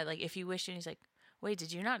had said. Like, if you wish, and he's like, wait,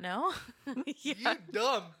 did you not know? You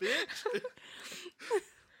dumb bitch.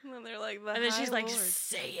 And then they're like, And then she's like, Lord.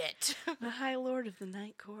 say it. The High Lord of the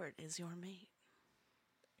Night Court is your mate.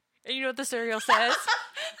 And you know what the Suriel says?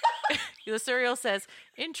 The Suriel says,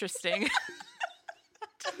 interesting.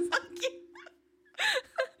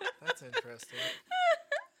 That's interesting.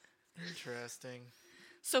 Interesting.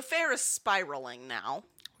 So Fair is spiraling now.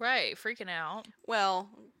 Right, freaking out. Well,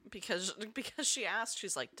 because she asked,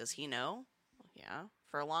 she's like, does he know? Yeah.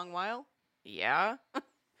 For a long while? Yeah.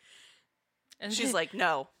 And She's then, like,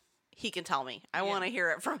 no, he can tell me. I Yeah. want to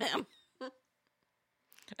hear it from him.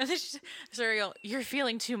 and then Suriel, you're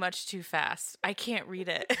feeling too much too fast. I can't read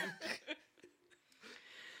it.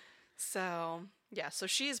 So, yeah, so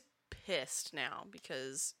she's pissed now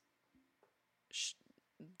because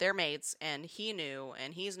they're mates, and he knew,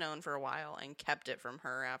 and he's known for a while, and kept it from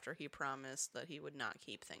her after he promised that he would not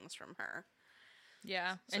keep things from her.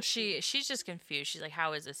 Yeah. So And she's just confused. She's like,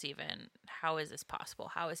 how is this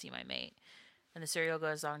possible? How is he my mate? And the Suriel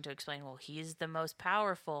goes on to explain, well, he's the most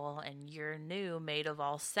powerful, and you're new, mate of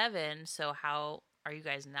all 7, so how are you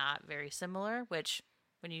guys not very similar? Which,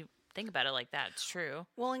 when you think about it like that, it's true.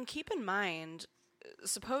 Well, and keep in mind,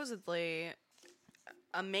 supposedly,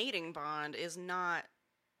 a mating bond is not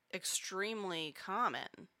extremely common.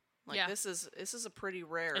 Like, Yeah. this is a pretty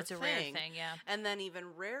rare It's a thing. rare thing, yeah. And then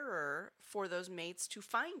even rarer for those mates to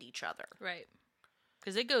find each other. Right.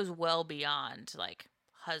 Because it goes well beyond, like,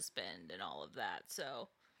 husband and all of that, so.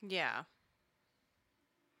 Yeah.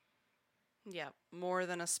 Yeah, more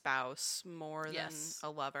than a spouse, more Yes. than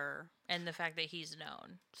a lover. And the fact that he's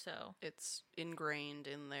known, so. It's ingrained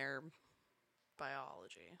in their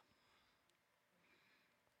biology.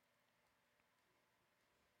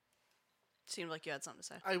 Seemed like you had something to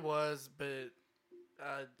say. I was, but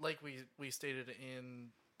like we stated in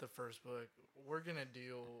the first book, we're gonna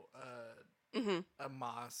do a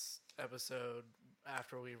Moss episode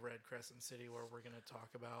after we read Crescent City, where we're gonna talk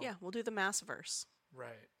about Yeah, we'll do the Massiverse.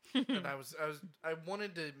 Right. And I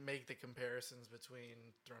wanted to make the comparisons between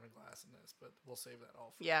Throne of Glass and this, but we'll save that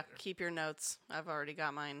all for Yeah, later. keep your notes. I've already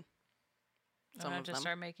got mine. I'm gonna have to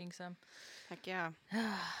start making some. Heck yeah.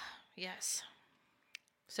 Yes.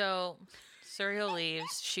 So Suriel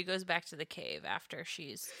leaves. She goes back to the cave after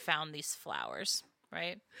she's found these flowers,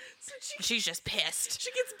 right? So She's just pissed.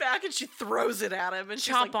 she gets back and she throws it at him and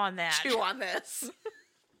she's Chomp like, on that. chew on this.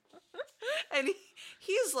 And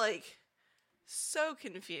he's like so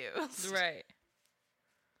confused. Right.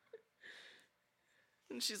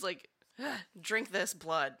 And she's like, drink this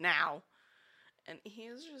blood now. And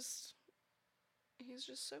he's just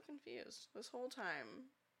so confused this whole time.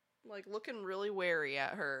 Like looking really wary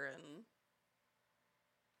at her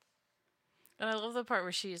And I love the part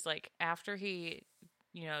where she's like, after he,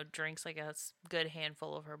 drinks like a good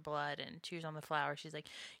handful of her blood and chews on the flower, she's like,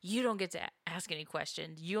 you don't get to ask any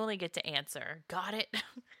questions. You only get to answer. Got it?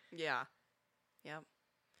 yeah. Yep.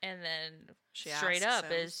 And then She straight asks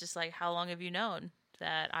up him. is just like, how long have you known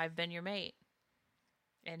that I've been your mate?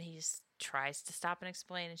 And he tries to stop and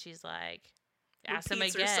explain, and she's like, ask him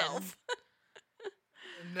Repeats again. herself.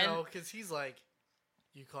 No, because he's like,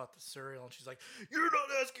 you caught the Suriel, and she's like, you're not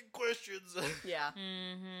asking questions. Yeah.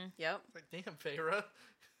 Mm-hmm. Yep. Like, damn, Feyre.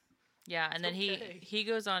 Yeah, and then okay. he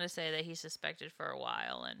goes on to say that he suspected for a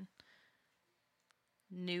while and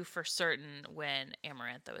knew for certain when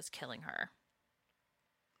Amarantha was killing her.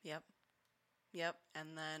 Yep. Yep. And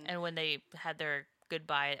then And when they had their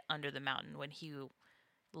goodbye under the mountain, when he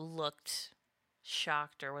looked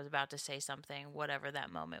shocked or was about to say something, whatever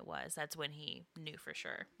that moment was, that's when he knew for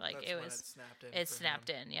sure. Like That's it when was, it snapped in. it for snapped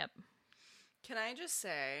him. in. Yep. can I just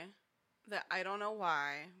say that I don't know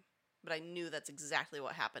why, but I knew that's exactly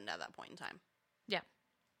what happened at that point in time. Yeah.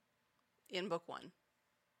 In book 1,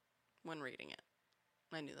 when reading it,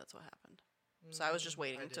 I knew that's what happened. So I was just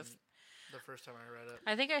waiting I to. didn't the first time I read it.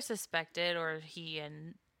 I think I suspected, or he had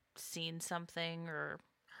seen something or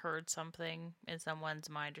heard something in someone's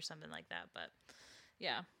mind or something like that. But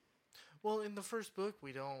yeah, Well, in the first book,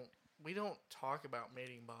 we don't talk about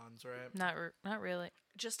mating bonds, right? not really.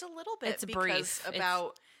 Just a little bit It's because brief.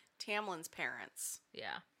 about Tamlin's parents.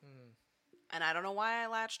 Yeah. Hmm. And I don't know why I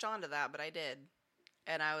latched onto that, but I did.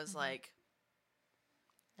 And I was like,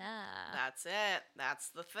 Ah. that's it. That's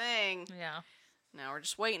the thing. Yeah. Now we're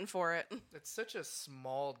just waiting for it. It's such a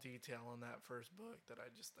small detail in that first book that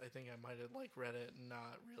I think I might have like read it and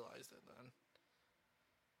not realized it then.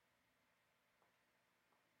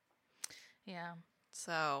 Yeah.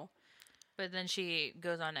 So, But then she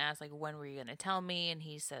goes on to ask, like, when were you going to tell me? And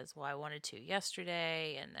he says, well, I wanted to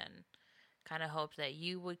yesterday. And then kind of hoped that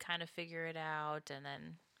you would kind of figure it out. And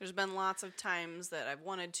then, there's been lots of times that I've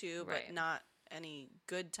wanted to, but Right. not any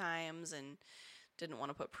good times, and didn't want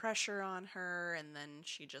to put pressure on her. And then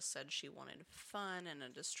she just said she wanted fun and a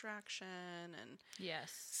distraction. And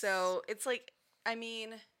yes. so it's like, I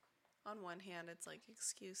mean, on one hand, it's like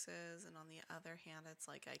excuses, and on the other hand, it's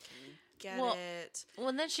like I can get Well, it. Well,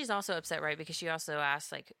 and then she's also upset, right? Because she also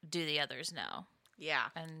asked, like, do the others know? Yeah.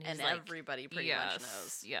 And, And he's like, everybody pretty much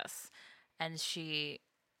knows. Yes. And she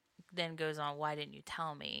then goes on, why didn't you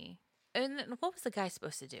tell me? And then what was the guy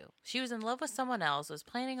supposed to do? She was in love with someone else, was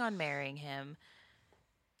planning on marrying him.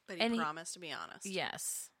 But he And he- promised to be honest.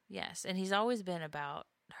 Yes. Yes. And he's always been about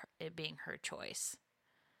it being her choice.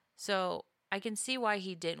 So I can see why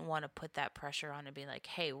he didn't want to put that pressure on and be like,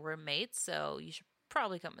 hey, we're mates, so you should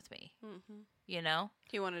probably come with me. Hmm. You know?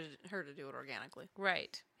 He wanted her to do it organically.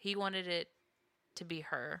 Right. He wanted it to be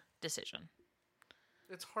her decision.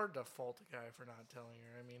 It's hard to fault a guy for not telling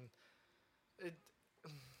her. I mean, it.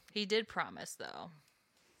 He did promise, though.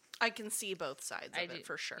 I can see both sides of do- it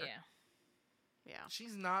for sure. Yeah. Yeah.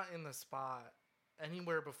 She's not in the spot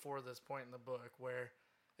anywhere before this point in the book where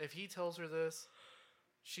if he tells her this,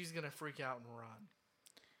 she's gonna freak out and run.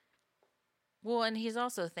 Well, and he's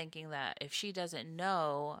also thinking that if she doesn't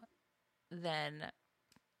know, then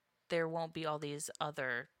there won't be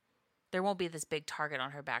there won't be this big target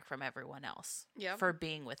on her back from everyone else Yep. for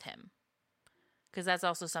being with him. Because that's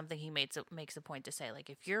also something he makes a point to say. Like,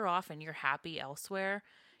 if you're off and you're happy elsewhere,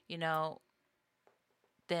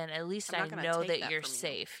 then at least I'm I not gonna know take that that you're from you.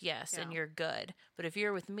 safe. Yes, and Yeah. you're good. But if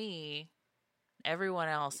you're with me, everyone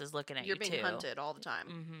else is looking at You're you being too. hunted all the time.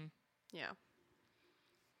 Mm-hmm. Yeah.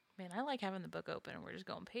 Man, I like having the book open and we're just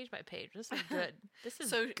going page by page. This is good. This is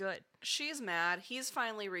So- good. She's mad. He's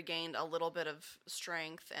finally regained a little bit of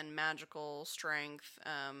strength and magical strength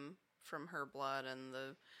from her blood and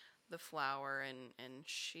the flower, and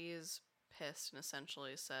she's pissed and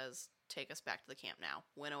essentially says, take us back to the camp now.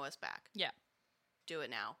 Winnow us back. Yeah. Do it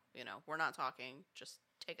now. We're not talking. Just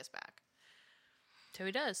take us back. So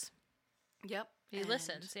he does. Yep. He and-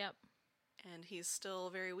 listens. Yep. And he's still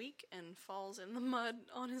very weak and falls in the mud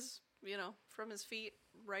on his, from his feet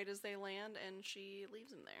right as they land, and she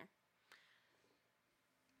leaves him there.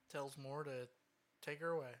 Tells Moore to take her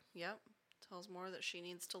away. Yep. Tells Moore that she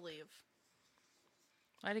needs to leave.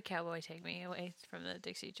 Why did Cowboy take me away from the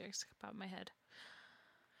Dixie Chicks? Pop my head.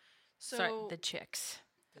 So, Sorry, the Chicks.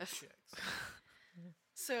 The chicks.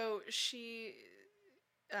 So she,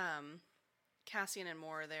 Cassian and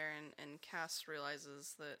Moore are there, and Cass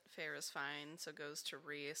realizes that Feyre is fine, so goes to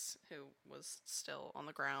Rhys, who was still on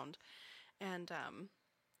the ground. And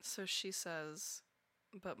so she says,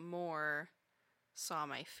 but Moore saw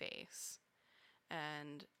my face.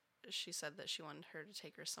 And she said that she wanted her to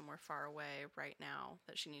take her somewhere far away right now,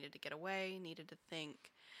 that she needed to get away, needed to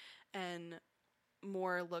think. And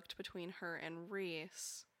Moore looked between her and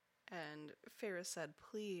Rhys, and Feyre said,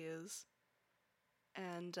 please.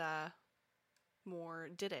 And Moore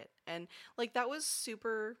did it. And, like, that was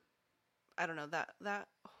super, I don't know, that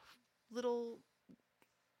little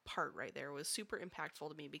part right there was super impactful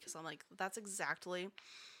to me, because I'm like, that's exactly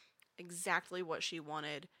what she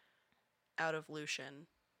wanted out of Lucian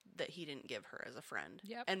that he didn't give her as a friend.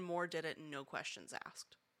 Yep. And Moore did it, no questions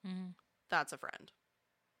asked. Mm-hmm. That's a friend.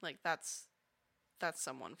 Like, that's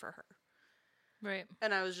someone for her. Right.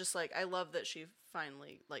 And I was just like, I love that she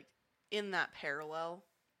finally, like, in that parallel,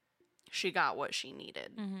 she got what she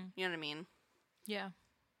needed. Mm-hmm. You know what I mean? Yeah.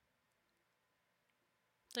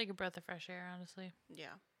 It's like a breath of fresh air, honestly.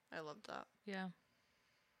 Yeah, I loved that. Yeah.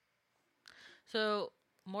 So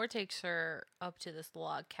Moore takes her up to this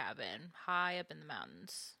log cabin high up in the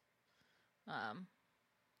mountains.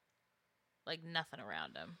 Like nothing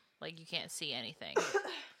around him. Like you can't see anything.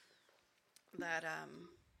 That,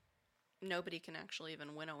 nobody can actually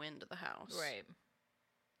even winnow into the house. Right.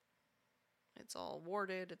 It's all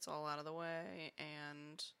warded, it's all out of the way,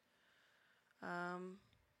 and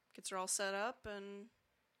gets her all set up and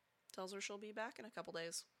tells her she'll be back in a couple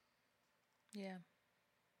days. Yeah.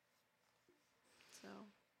 So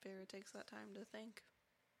Feyre takes that time to think.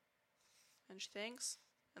 And she thinks,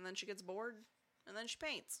 and then she gets bored, and then she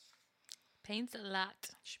paints. Paints a lot.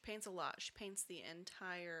 She paints a lot. She paints the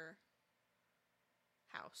entire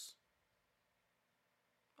house.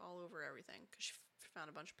 All over everything, because she found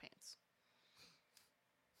a bunch of paints.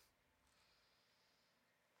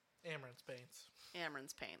 Amren's paints.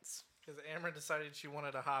 Amren's paints. Because Amren decided she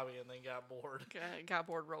wanted a hobby and then got bored. Got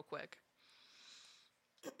bored real quick.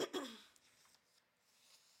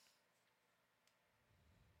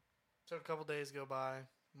 So a couple days go by.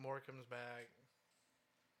 Moore comes back.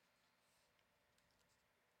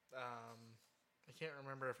 I can't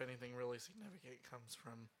remember if anything really significant comes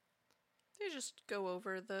from. They just go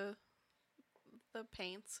over the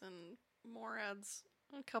paints, and Moore adds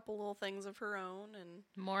a couple little things of her own, and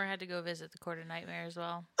Moore had to go visit the Court of Nightmare as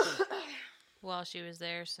well while she was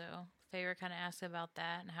there, so Feyre kind of asked about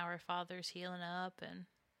that and how her father's healing up, and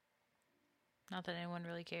not that anyone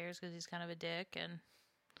really cares because he's kind of a dick, and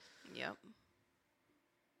yep.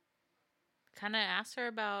 kind of asked her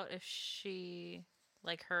about if she,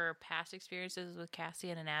 like, her past experiences with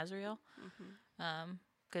Cassian and Azriel,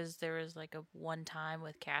 because there was like a one time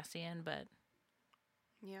with Cassian, but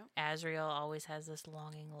Yep. Azriel always has this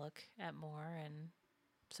longing look at Moore, and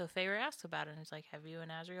so Feyre asks about it, and it's like, have you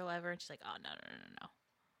and Azriel ever? And she's like, oh, no.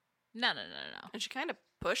 And she kind of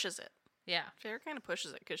pushes it. Yeah. Feyre kind of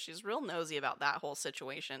pushes it because she's real nosy about that whole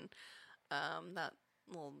situation. That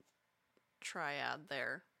little triad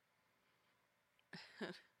there.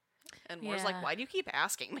 And Moore's like, Yeah. why do you keep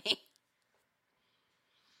asking me?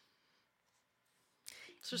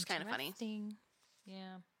 It's just kind of funny. Interesting.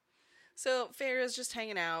 Yeah. So Feyre's just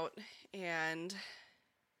hanging out and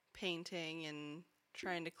painting and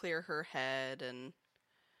trying to clear her head, and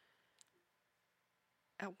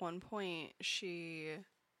at one point she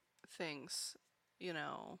thinks,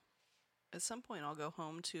 at some point I'll go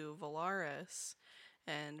home to Valaris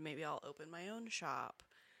and maybe I'll open my own shop.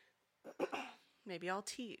 Maybe I'll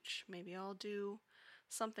teach. Maybe I'll do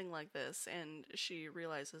something like this. And she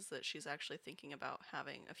realizes that she's actually thinking about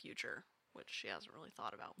having a future, which she hasn't really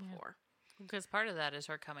thought about before. Because part of that is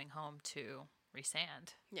her coming home to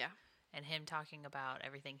Rhysand Yeah. and him talking about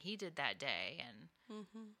everything he did that day. And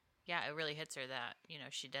yeah, it really hits her that,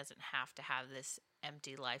 she doesn't have to have this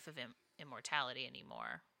empty life of immortality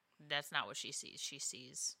anymore. That's not what she sees. She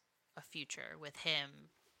sees a future with him,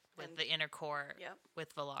 with And- the inner court, Yep.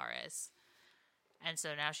 with Valaris. And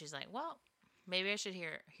so now she's like, well, maybe I should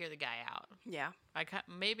hear the guy out. Yeah.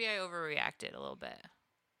 Maybe I overreacted a little bit.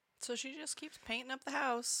 So she just keeps painting up the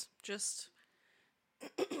house, just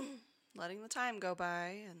letting the time go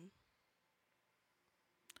by. And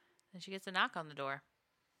Then she gets a knock on the door.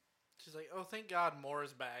 She's like, "Oh, thank God,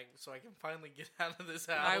 Moore's back, so I can finally get out of this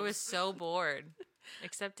house." I was so bored.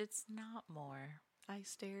 Except it's not more. I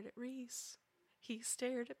stared at Reese. He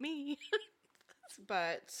stared at me.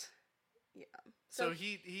 But yeah. So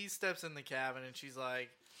he steps in the cabin, and she's like,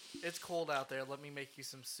 "It's cold out there. Let me make you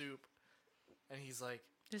some soup." And he's like,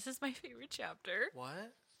 This is my favorite chapter.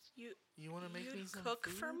 "What? You want to make me some cook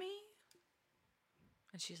food? for me?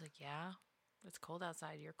 And she's like, yeah, it's cold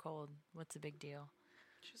outside. You're cold. What's the big deal?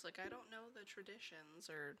 She's like, I don't know the traditions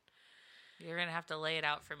or You're going to have to lay it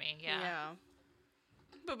out for me. Yeah.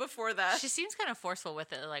 But before that, She seems kind of forceful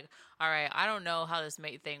with it. Like, all right, I don't know how this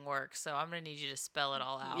mate thing works, so I'm going to need you to spell it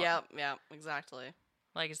all out. Yep, exactly.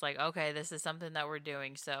 Like, it's like, okay, this is something that we're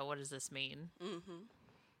doing, so what does this mean?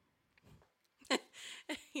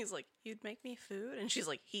 He's like, you'd make me food? And she's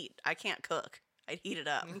like, heat. I can't cook. I'd heat it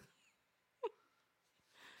up.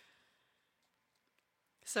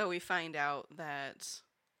 So we find out that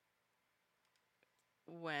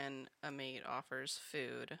when a mate offers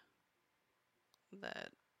food,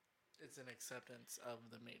 that, It's an acceptance of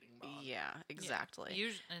the mating bond." yeah, exactly.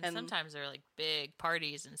 And And- sometimes there are like big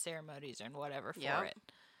parties and ceremonies and whatever for Yep. it.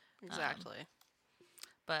 Exactly.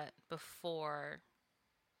 But before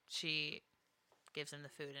she gives him the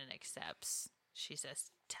food and accepts, she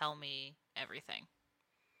says, "Tell me everything.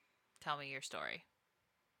 Tell me your story."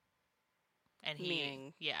 And he,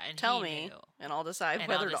 Meaning, and Tell he me, knew. and I'll decide And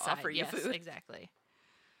whether I'll to decide. offer you Yes, food. exactly.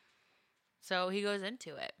 So he goes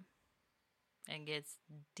into it and gets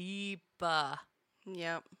deep.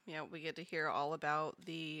 Yep. We get to hear all about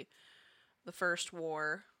the first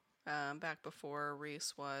war, back before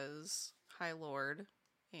Reese was High Lord,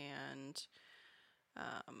 and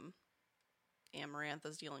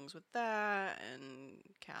Amarantha's dealings with that, and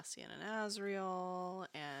Cassian and Azriel,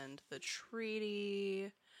 and the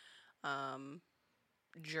treaty,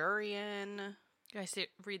 Jurian. Guys,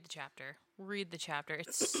 read the chapter. Read the chapter.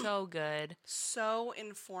 It's so good. So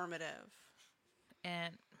informative.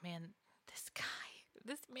 And man,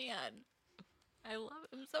 this man, I love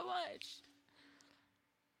him so much.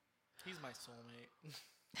 He's my soulmate.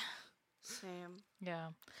 Sam. Yeah.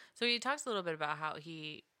 So he talks a little bit about how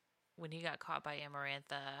when he got caught by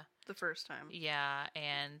Amarantha, The first time. yeah,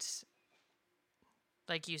 and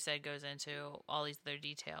like you said, goes into all these other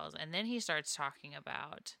details. And then he starts talking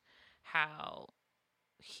about how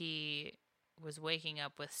he was waking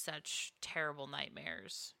up with such terrible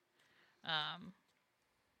nightmares.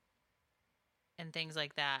 And things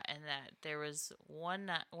like that, and that there was one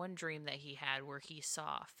dream that he had where he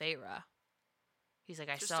saw Feyre. He's like,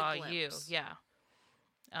 I Just a saw you, glimpse. yeah.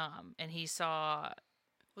 And he saw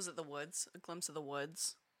Was it the woods? A glimpse of the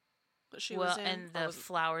woods that she well, was in? and Or the was it-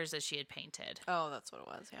 flowers that she had painted. Oh, that's what it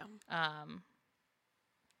was, yeah.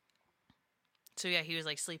 So yeah, he was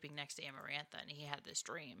like sleeping next to Amarantha, and he had this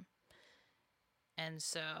dream. And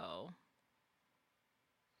so,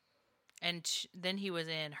 then he was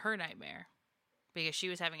in her nightmare because she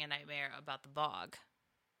was having a nightmare about the bog,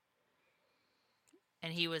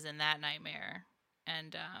 and he was in that nightmare.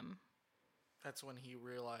 And That's when he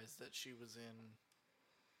realized that she was in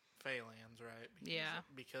Feylands, right? Yeah.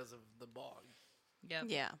 Because of the bog. yep,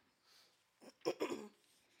 Yeah.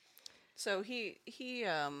 So he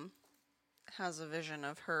has a vision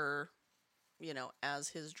of her, as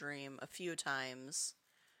his dream a few times.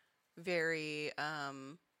 Very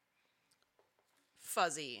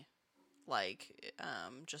fuzzy, like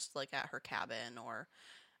just like at her cabin or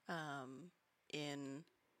in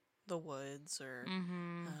the woods or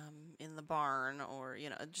in the barn or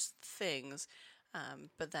just things.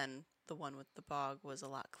 But then the one with the bog was a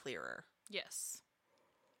lot clearer, yes,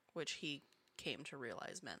 which he came to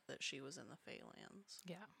realize meant that she was in the Feylands.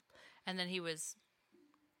 yeah. And then he was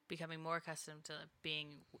becoming more accustomed to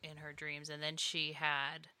being in her dreams, and then she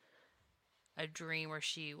had a dream where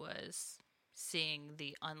she was seeing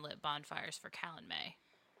the unlit bonfires for Callan May.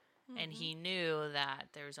 And he knew that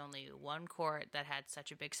there was only one court that had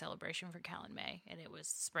such a big celebration for Callan May, and it was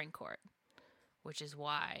Spring Court, which is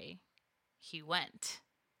why he went.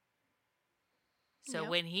 So Yep.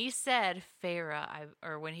 when he said, Feyre,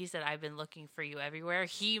 when he said, I've been looking for you everywhere,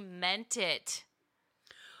 he meant it.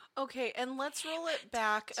 Okay, and let's roll it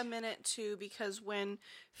back a minute too, because when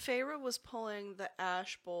Feyre was pulling the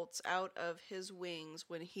ash bolts out of his wings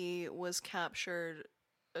when he was captured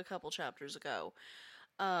a couple chapters ago,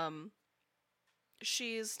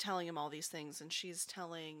 she's telling him all these things, and she's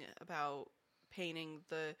telling about painting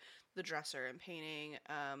the dresser and painting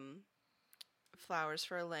flowers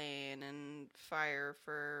for Elaine and fire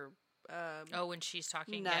for When she's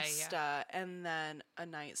talking, Nesta, and then a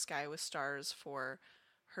night sky with stars for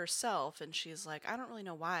herself, and she's like, I don't really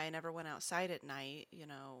know why I never went outside at night.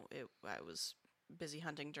 I was busy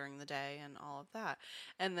hunting during the day and all of that.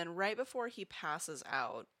 And then right before he passes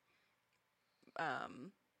out,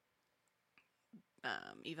 um,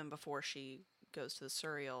 even before she goes to the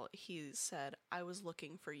Suriel, he said, I was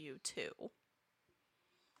looking for you too.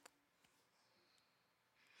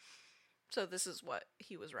 So this is what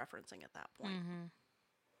he was referencing at that point.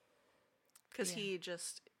 Because he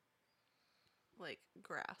just,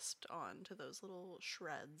 grasped onto those little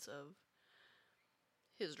shreds of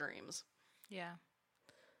his dreams. Yeah.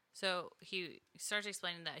 So he starts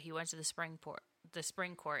explaining that he went to the spring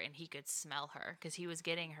court, and he could smell her because he was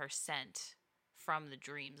getting her scent from the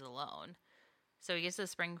dreams alone. So he gets to the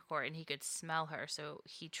spring court and he could smell her. So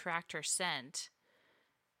he tracked her scent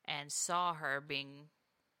and saw her being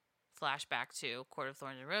flashback to Court of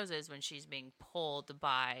Thorns and Roses when she's being pulled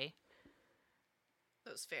by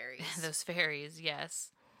those fairies. Those fairies, yes.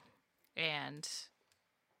 And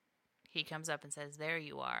he comes up and says, there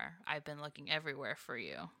you are. I've been looking everywhere for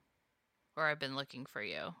you. Or I've been looking for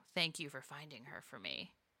you. Thank you for finding her for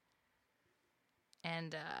me.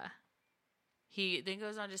 And he then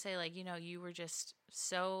goes on to say, you were just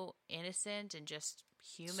so innocent and just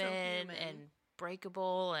human and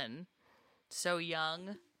breakable and so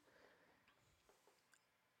young.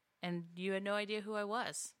 And you had no idea who I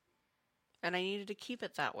was. And I needed to keep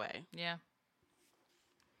it that way. Yeah.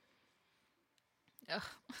 Ugh.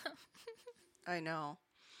 I know.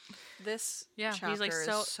 This he's chapter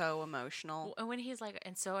is so emotional. And when he's like,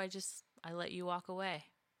 and so I let you walk away.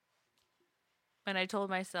 And I told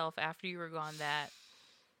myself after you were gone that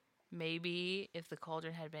maybe if the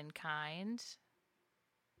cauldron had been kind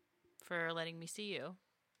for letting me see you.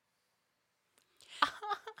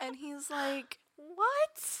 And he's like,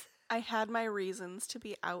 what? I had my reasons to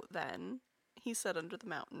be out then, he said under the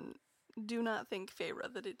mountain. Do not think,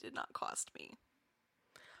 Feyre, that it did not cost me.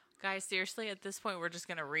 Guys, seriously, at this point, we're just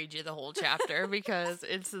going to read you the whole chapter because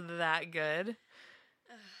it's that good.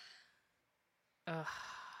 Ugh.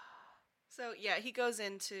 So, yeah, he goes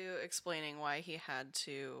into explaining why he had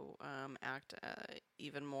to act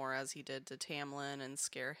even more as he did to Tamlin and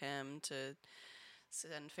scare him to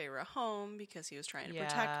send Feyre home because he was trying to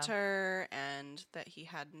protect her, and that he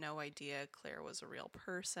had no idea Claire was a real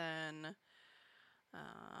person.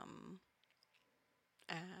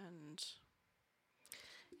 And...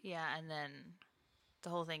 yeah, and then the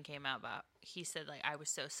whole thing came out about, he said, I was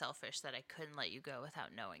so selfish that I couldn't let you go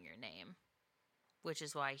without knowing your name, which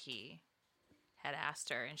is why he had asked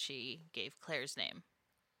her, and she gave Claire's name.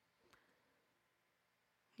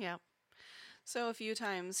 Yeah. So a few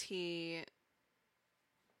times he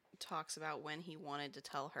talks about when he wanted to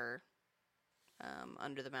tell her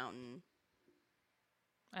under the mountain.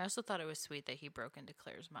 I also thought it was sweet that he broke into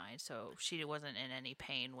Claire's mind, so she wasn't in any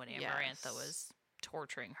pain when Amarantha was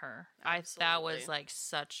torturing her. That was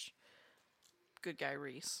such good guy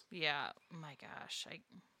Rhys. Yeah, my gosh.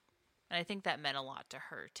 I think that meant a lot to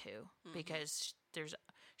her too, because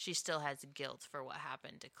she still has guilt for what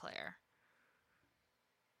happened to Claire.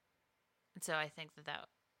 And so I think that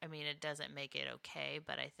it doesn't make it okay,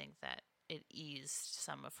 but I think that it eased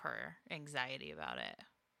some of her anxiety about it.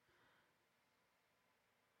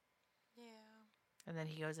 Yeah. And then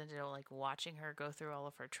he goes into watching her go through all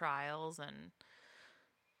of her trials and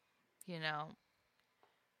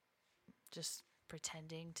just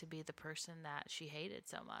pretending to be the person that she hated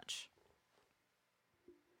so much.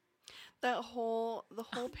 The whole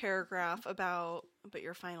paragraph about, but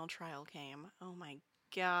your final trial came. Oh my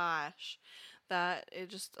gosh. That, it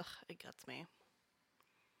just, it guts me.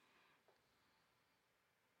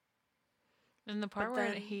 And the part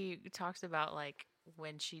where he talks about,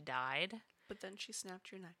 when she died. But then she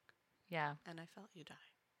snapped your neck. Yeah. And I felt you die.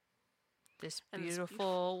 This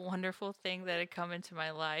beautiful, wonderful thing that had come into my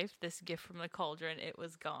life, this gift from the cauldron, it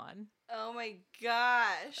was gone. Oh my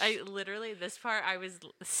gosh. This part, I was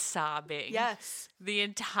sobbing. Yes. The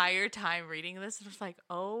entire time reading this, and I was like,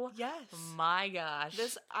 oh, yes, my gosh.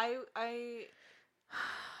 This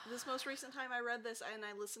most recent time I read this, and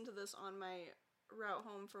I listened to this on my route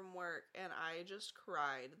home from work, and I just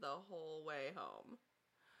cried the whole way home.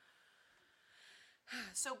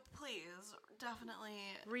 So please, definitely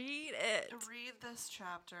read it. Read this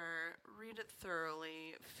chapter. Read it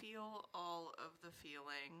thoroughly. Feel all of the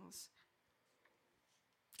feelings.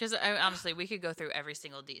 Because honestly, we could go through every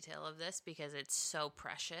single detail of this because it's so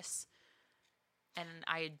precious. And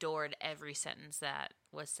I adored every sentence that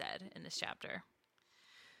was said in this chapter.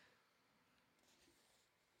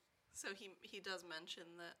 So he does mention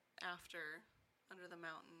that after Under the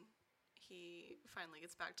Mountain, he finally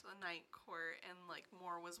gets back to the night court and, like,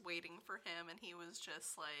 Mor was waiting for him and he was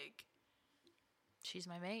just, like, She's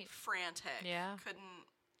my mate. frantic. Yeah.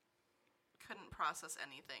 Couldn't process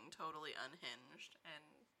anything, totally unhinged. And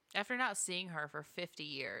After not seeing her for 50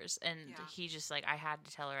 years, and Yeah. he just, like, I had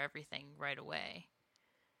to tell her everything right away.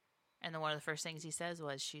 And then one of the first things he says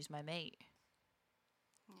was, she's my mate.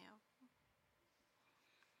 yeah.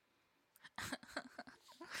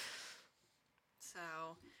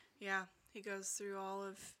 So, yeah, he goes through all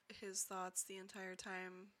of his thoughts the entire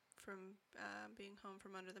time from being home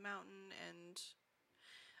from under the mountain and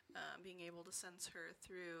being able to sense her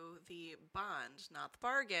through the bond, not the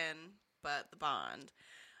bargain, but the bond,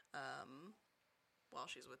 while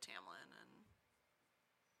she's with Tamlin.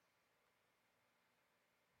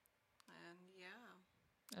 And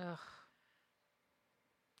yeah. Ugh.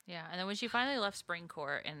 Yeah, and then when she finally left Spring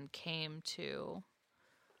Court and came to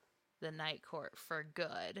the Night Court for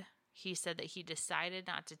good, he said that he decided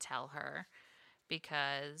not to tell her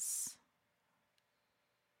because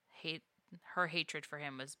her hatred for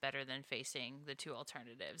him was better than facing the two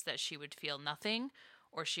alternatives, that she would feel nothing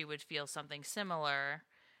or she would feel something similar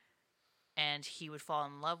and he would fall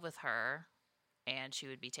in love with her and she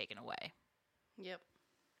would be taken away. Yep.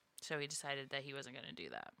 So he decided that he wasn't going to do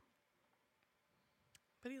that.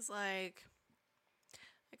 But he's like,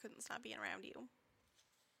 I couldn't stop being around you.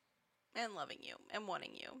 And loving you. And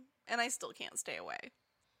wanting you. And I still can't stay away.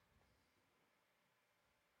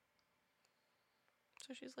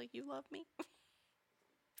 So she's like, you love me?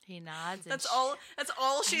 He nods. That's all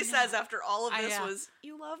she says after all of this know. was,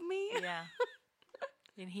 you love me? Yeah.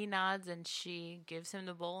 And he nods and she gives him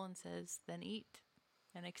the bowl and says, then eat.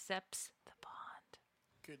 And accepts the bond.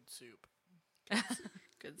 Good soup.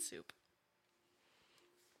 Good soup.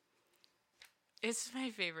 It's my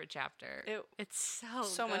favorite chapter. It's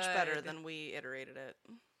So much better good. than we iterated it.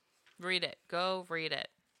 Read it. Go read it.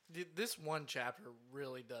 This one chapter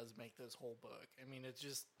really does make this whole book. I mean, it's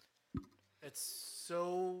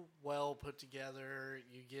so well put together.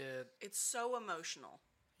 It's so emotional.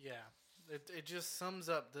 Yeah. It just sums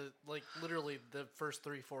up literally the first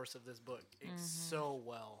 3/4 of this book. It's so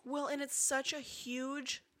well. Well, and it's such a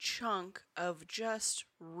huge chunk of just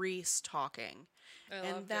Rhys talking.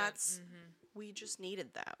 We just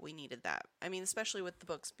needed that. We needed that. I mean, especially with the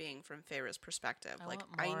books being from Feyre's perspective.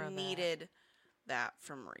 I needed that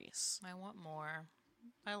from Rhys. I want more.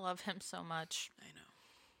 I love him so much. I know.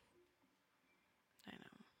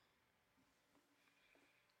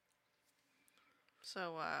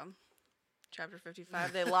 So, chapter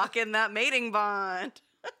 55, they lock in that mating bond.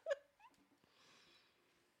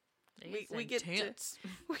 we get intense.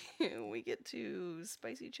 we get to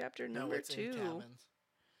spicy chapter number it's 2. in cabins.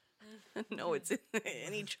 No, it's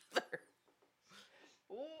in each other.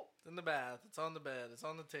 It's in the bath. It's on the bed. It's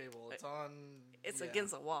on the table. It's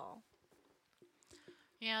against the wall.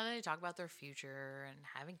 Yeah, they talk about their future and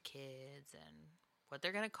having kids and what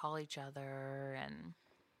they're going to call each other and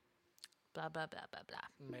blah, blah, blah, blah,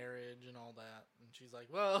 blah. Marriage and all that. And she's like,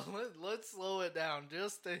 well, let's slow it down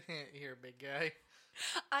just a hint here, big guy.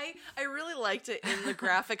 I really liked it in the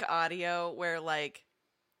graphic audio where, like,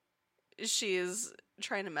 she's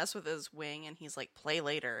trying to mess with his wing and he's like, play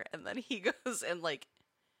later. And then he goes and, like,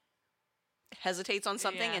 hesitates on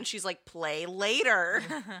something and she's like, play later.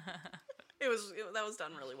 That was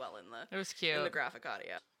done really well It was cute. in the graphic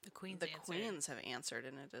audio. The queens The answered. queens have answered,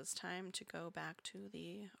 and it is time to go back to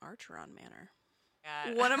the Archeron Manor.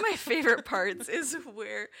 God. One of my favorite parts is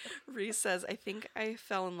where Rhys says, I think I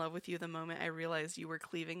fell in love with you the moment I realized you were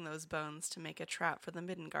cleaving those bones to make a trap for the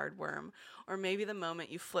Middengard worm. Or maybe the moment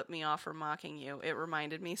you flipped me off for mocking you. It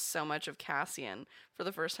reminded me so much of Cassian. For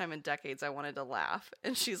the first time in decades, I wanted to laugh.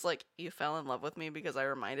 And she's like, you fell in love with me because I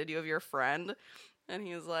reminded you of your friend? And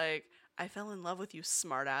he's like, I fell in love with you,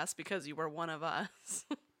 smartass, because you were one of us.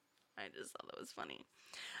 I just thought that was funny.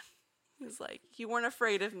 He's like, you weren't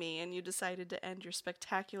afraid of me, and you decided to end your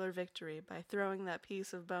spectacular victory by throwing that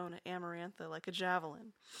piece of bone at Amarantha like a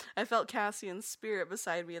javelin. I felt Cassian's spirit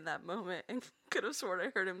beside me in that moment, and could have sworn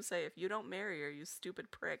I heard him say, if you don't marry her, you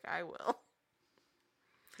stupid prick, I will.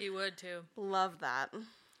 He would, too. Love that.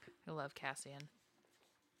 I love Cassian.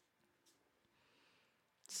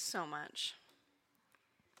 So much.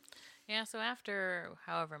 Yeah, so after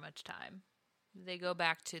however much time, they go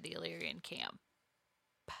back to the Illyrian camp,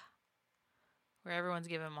 where everyone's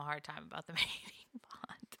giving him a hard time about the mating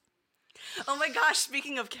bond. Oh my gosh,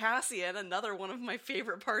 speaking of Cassian, another one of my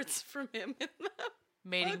favorite parts from him in the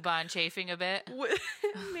Mating bond chafing a bit.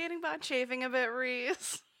 mating bond chafing a bit,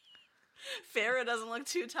 Rhys. Feyre doesn't look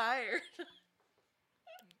too tired.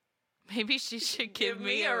 Maybe she should give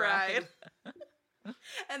me a ride.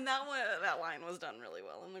 And that line was done really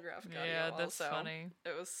well in the graphic audio. Yeah, that's also. funny.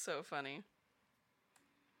 It was so funny.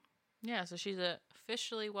 Yeah, so she's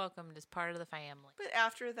officially welcomed as part of the family. But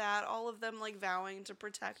after that, all of them like vowing to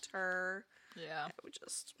protect her. Yeah.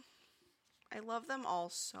 I love them all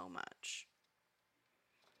so much.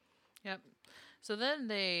 Yep. So then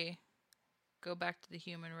they go back to the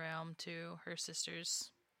human realm to her sister's.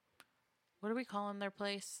 What are we calling their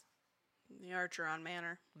place? The Archeron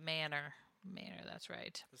Manor. Manor, that's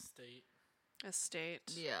right. Estate.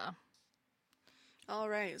 Yeah. All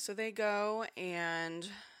right, so they go and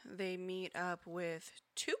they meet up with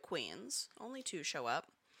two queens. Only two show up.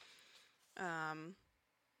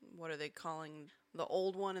 What are they calling the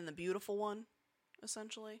old one and the beautiful one,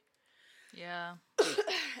 essentially? Yeah.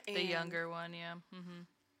 The younger one, yeah. Mm-hmm.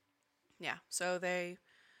 Yeah, so they,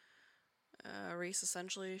 Rhys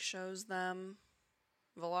essentially shows them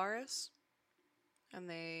Valaris, and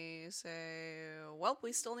they say, well,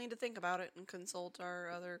 we still need to think about it and consult our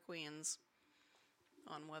other queens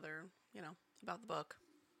on whether, about the book.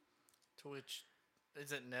 To which,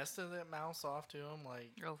 is it Nesta that mouths off to him?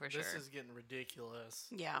 Like, Oh, for this sure. is getting ridiculous.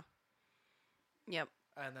 Yeah. Yep.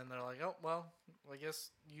 And then they're like, oh, well, I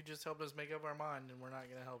guess you just helped us make up our mind and we're not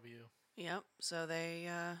going to help you. Yep. So they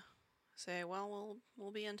say, well,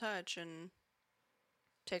 we'll be in touch and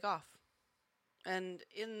take off. And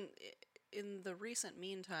in the recent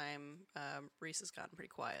meantime, Rhys has gotten pretty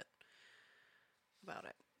quiet about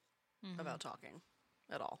it, about talking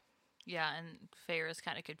at all. Yeah, and Feyre's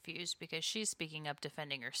kind of confused because she's speaking up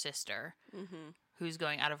defending her sister, who's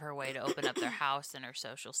going out of her way to open up their house and her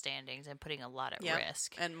social standings and putting a lot at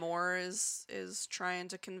risk. And Moore is trying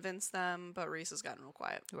to convince them, but Rhys has gotten real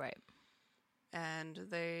quiet. Right. And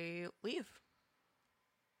they leave.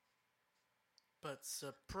 But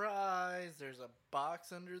surprise, there's a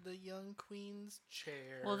box under the young queen's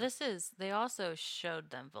chair. Well, they also showed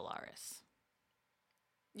them Valaris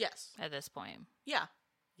Yes. at this point. Yeah.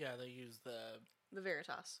 Yeah, they use the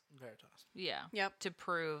Veritas. Veritas. Yeah. Yep. To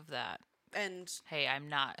prove that, And hey,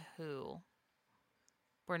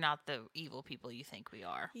 we're not the evil people you think we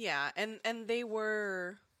are. yeah, and they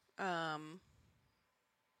were,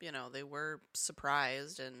 they were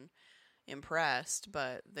surprised and impressed,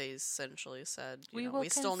 but they essentially said, we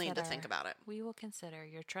still need to think about it. We will consider.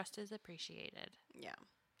 Your trust is appreciated. Yeah.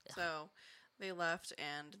 So they left,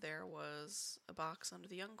 and there was a box under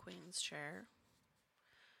the young queen's chair.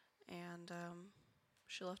 And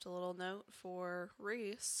she left a little note for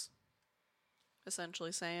Rhys,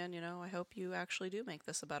 essentially saying, I hope you actually do make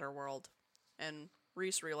this a better world. And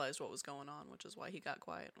Rhys realized what was going on, which is why he got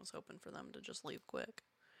quiet and was hoping for them to just leave quick.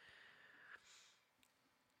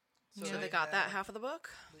 So they got that half of the book.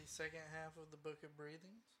 The second half of the Book of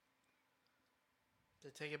Breathings.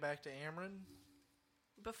 They take it back to Amryn.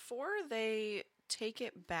 Before they take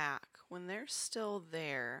it back, when they're still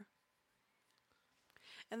there,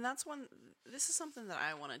 and this is something that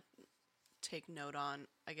I want to take note on,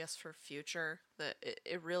 I guess, for future, that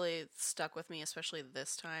it really stuck with me, especially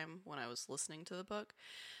this time when I was listening to the book.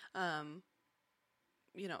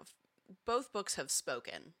 Both books have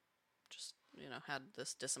spoken, just, had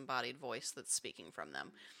this disembodied voice that's speaking from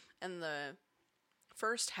them. And the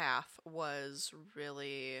first half was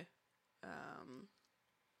really,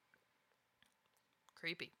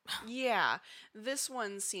 Creepy. yeah, this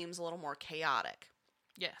one seems a little more chaotic.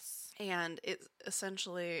 Yes. And it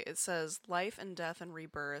says life and death and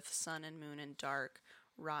rebirth, sun and moon and dark,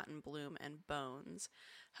 rotten bloom and bones.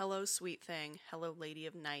 Hello, sweet thing. Hello, lady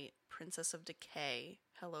of night, princess of decay.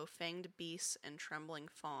 Hello, fanged beasts and trembling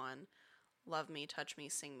fawn. Love me, touch me,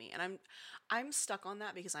 sing me. And I'm stuck on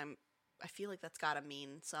that because I feel like that's got to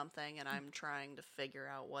mean something, and I'm trying to figure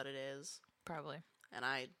out what it is. Probably. And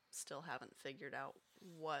I still haven't figured out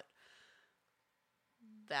what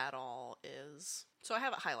that all is. So I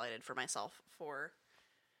have it highlighted for myself for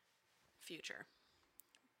future,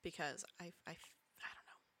 because I don't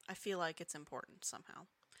know. I feel like it's important somehow.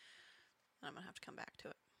 And I'm going to have to come back to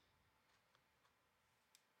it.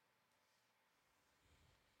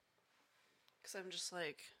 Because I'm just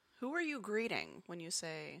like, who are you greeting when you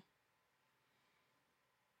say,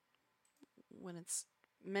 when it's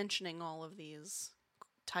mentioning all of these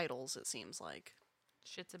titles, it seems like.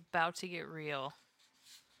 Shit's about to get real.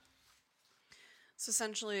 So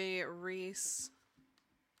essentially, Rhys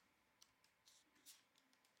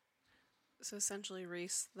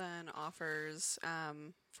then offers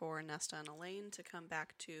for Nesta and Elaine to come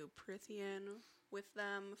back to Prythian with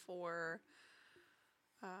them for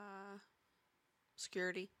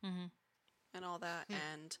security and all that.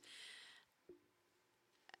 And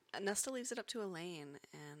Nesta leaves it up to Elaine,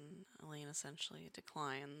 and Elaine essentially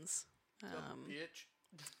declines Bitch.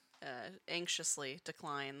 Anxiously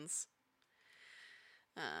declines,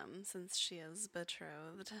 since she is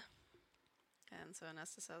betrothed. And so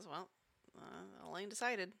Nesta says, well, Elaine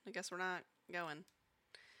decided. I guess we're not going.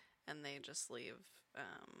 And they just leave.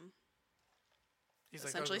 He's like,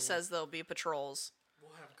 Essentially "Okay, says there'll be patrols.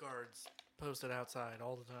 we'll have guards posted outside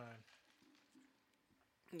all the time."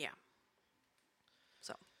 Yeah.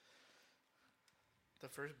 So. The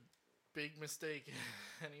first big mistake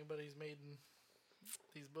anybody's made in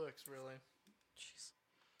these books, really. Jeez.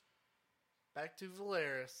 Back to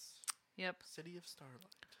Valeris, Yep. City of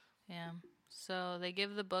Starlight. Yeah. So they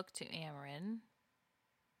give the book to Amarin.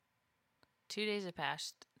 2 days have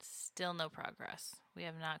passed. Still no progress. We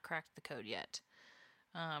have not cracked the code yet.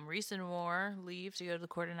 Reese and War leave to go to the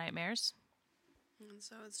Court of Nightmares. And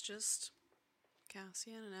so it's just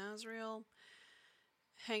Cassian and Azriel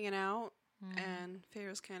hanging out. And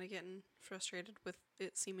Feyre's kind of getting frustrated with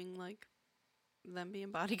it seeming like them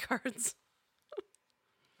being bodyguards.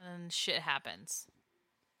 And shit happens.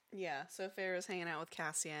 Yeah, so Feyre's hanging out with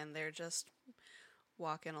Cassian. They're just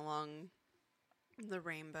walking along the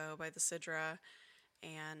rainbow by the Sidra.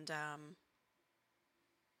 And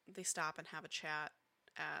they stop and have a chat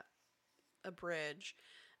at a bridge.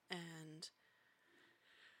 And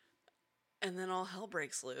then all hell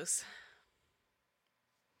breaks loose.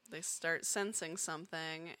 They start sensing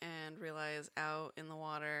something and realize out in the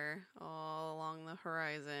water, all along the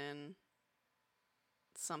horizon,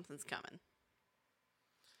 something's coming.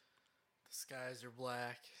 The skies are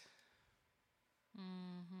black.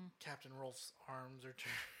 Mm-hmm. Captain Rolf's arms are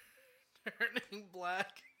turning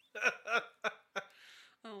black.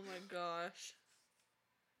 Oh my gosh.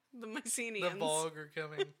 The Mycenians. The Vogue are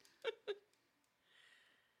coming.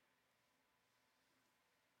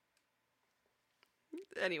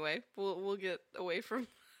 Anyway, we'll get away from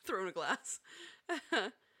Throne of Glass.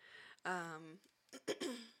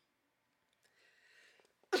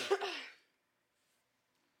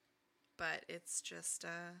 But it's just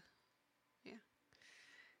yeah.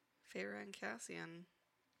 Feyre and Cassian.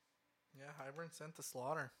 Yeah, Hybern sent the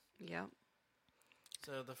slaughter. Yep.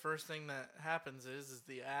 So the first thing that happens is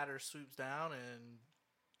the adder swoops down and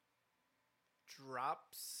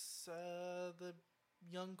drops the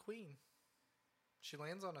young queen. She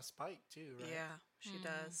lands on a spike too, right? Yeah, she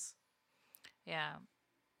does. Yeah.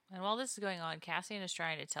 And while this is going on, Cassian is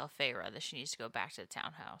trying to tell Feyre that she needs to go back to the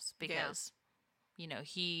townhouse because, you know,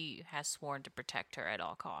 he has sworn to protect her at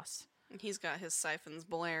all costs. He's got his siphons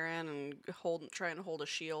blaring and trying to hold a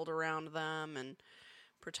shield around them and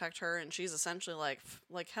protect her. And she's essentially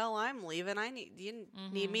like hell, I'm leaving. You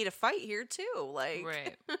need me to fight here too. Like,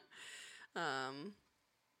 Right.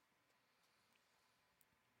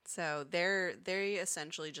 So they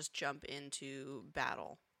essentially just jump into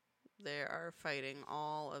battle. They are fighting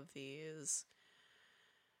all of these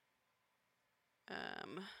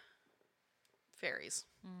fairies.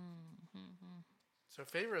 So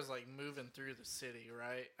Feyre is like moving through the city,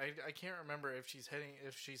 right? I can't remember if she's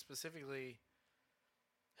specifically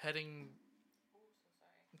heading. Oh, so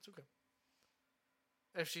sorry. It's okay.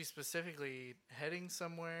 If she's specifically heading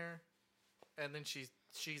somewhere, and then she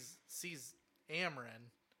sees Amarin,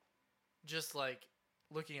 just like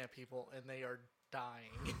looking at people, and they are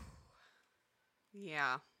dying.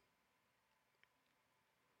 Yeah.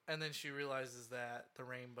 And then she realizes that the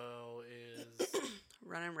rainbow is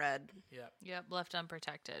running red. Yep. Yep, left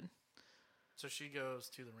unprotected. So she goes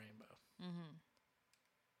to the rainbow. Mm-hmm.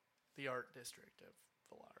 The art district of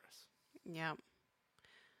Velaris. Yep.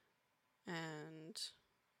 And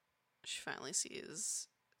she finally sees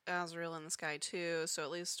Azriel in the sky too, so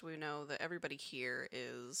at least we know that everybody here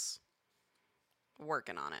is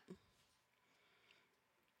working on it.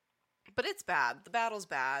 But it's bad. The battle's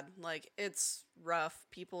bad. Like, it's rough.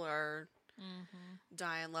 People are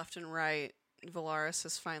dying left and right. Velaris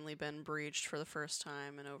has finally been breached for the first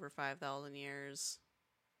time in over 5,000 years.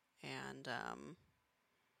 And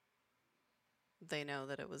they know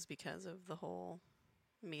that it was because of the whole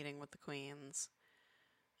meeting with the queens.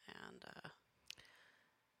 And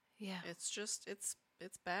Yeah. it's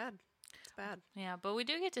bad. It's bad. Yeah, but we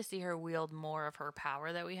do get to see her wield more of her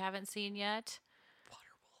power that we haven't seen yet.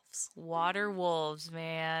 Water wolves,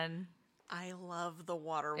 man. I love the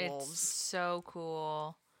water wolves. It's so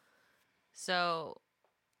cool. So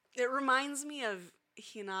it reminds me of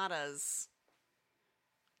Hinata's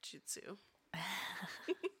jutsu.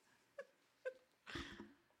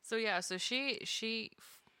 So she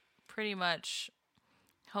pretty much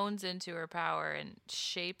hones into her power and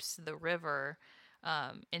shapes the river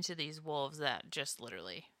into these wolves that just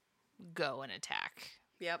literally go and attack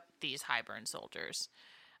Yep. these Hybern soldiers.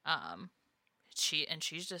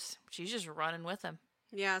 she's just running with him.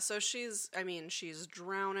 Yeah, so she's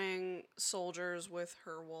drowning soldiers with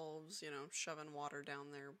her wolves, shoving water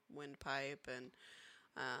down their windpipe, and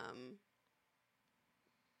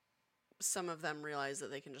some of them realize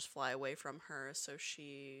that they can just fly away from her, so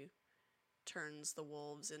she turns the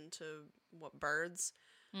wolves into birds,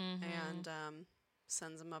 and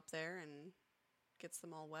sends them up there and gets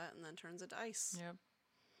them all wet, and then turns it to ice.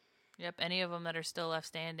 Yep, any of them that are still left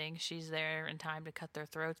standing, she's there in time to cut their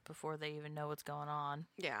throats before they even know what's going on.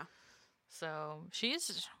 Yeah. So she's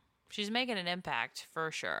making an impact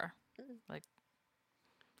for sure. Like,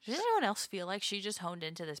 does anyone else feel like she just honed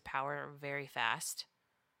into this power very fast?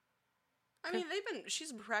 I mean,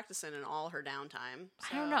 she's been practicing in all her downtime. So.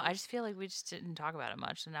 I don't know. I just feel like we just didn't talk about it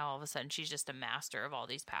much, and now all of a sudden she's just a master of all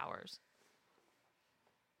these powers.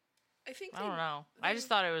 I don't know. I just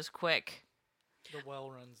thought it was quick. The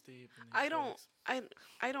well runs deep. I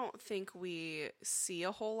don't think we see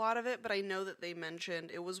a whole lot of it, but I know that they mentioned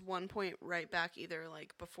it was one point right back, either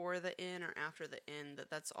like before the inn or after the inn,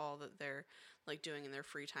 that's all that they're like doing in their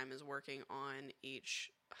free time is working on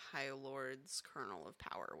each High Lord's kernel of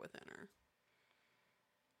power within her.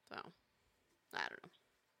 So, I don't know.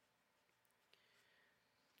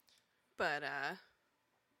 But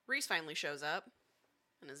Rhys finally shows up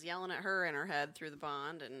and is yelling at her in her head through the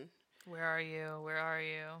bond, and where are you? Where are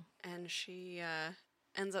you? And she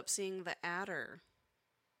ends up seeing the adder.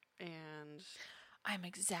 And I'm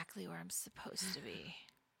exactly where I'm supposed to be.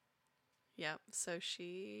 Yep. So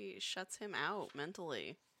she shuts him out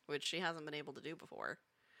mentally, which she hasn't been able to do before.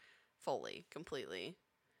 Fully, completely.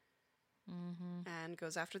 And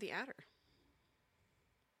goes after the adder.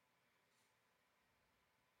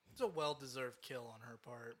 It's a well-deserved kill on her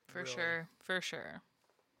part. For sure.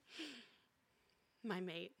 My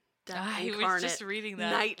mate. I was just reading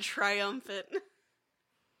that. Knight triumphant.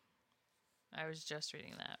 I was just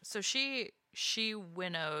reading that. So she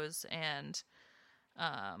winnows and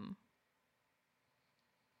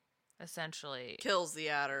essentially kills the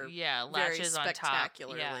adder. Yeah, latches on top.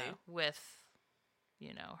 Yeah, with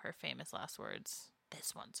her famous last words.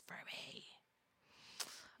 This one's for me.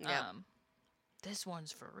 Yep. This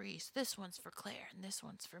one's for Rhys. This one's for Claire, and this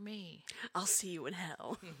one's for me. I'll see you in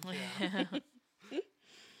hell.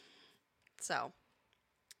 So,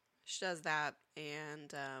 she does that,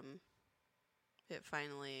 and it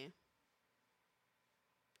finally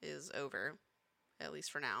is over, at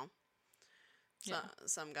least for now. So,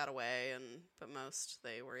 some got away, but most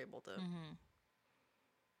they were able to.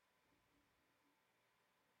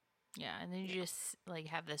 Yeah, and then you just like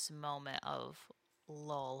have this moment of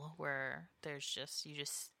lull where you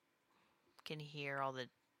just can hear all the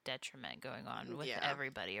detriment going on with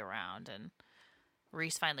everybody around, and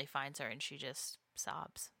Rhys finally finds her, and she just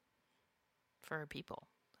sobs for her people.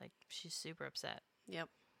 Like, she's super upset. Yep,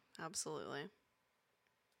 absolutely.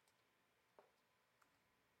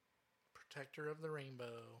 Protector of the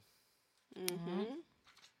rainbow.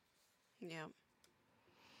 Yep.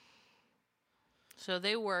 So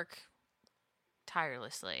they work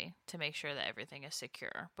tirelessly to make sure that everything is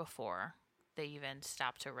secure before they even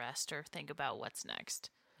stop to rest or think about what's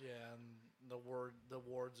next. Yeah, and the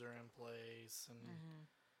wards are in place and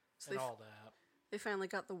so all that. They finally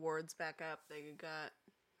got the wards back up. They got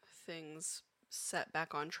things set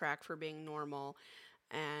back on track for being normal,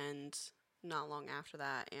 and not long after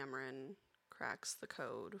that, Amren cracks the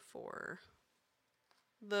code for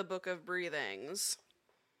the Book of Breathings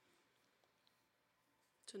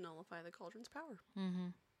to nullify the cauldron's power.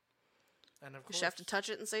 And of course, you just have to touch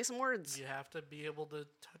it and say some words. You have to be able to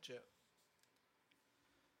touch it.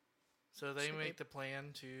 So they make the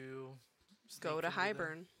plan to go to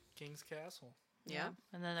Hybern, King's Castle. Yeah,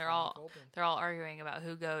 and then they're all arguing about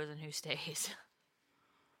who goes and who stays.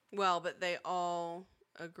 Well, but they all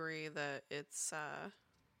agree that it's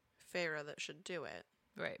Feyre that should do it.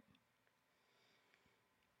 Right.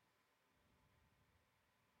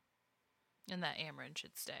 And that Amren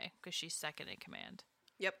should stay, because she's second in command.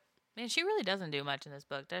 Yep. Man, she really doesn't do much in this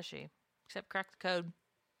book, does she? Except crack the code.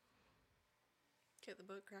 Get the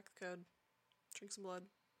book, crack the code, drink some blood.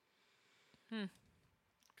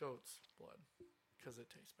 Goat's blood, because it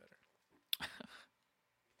tastes better.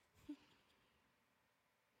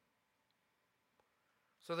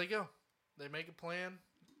 So they go. They make a plan.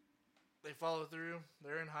 They follow through.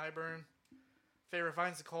 They're in Hybern. Feyre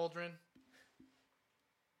finds the cauldron.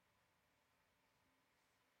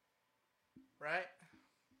 Right?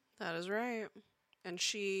 That is right. And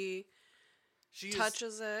she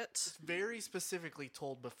touches it. It's very specifically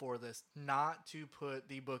told before this not to put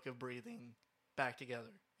the Book of Breathing back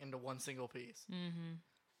together into one single piece.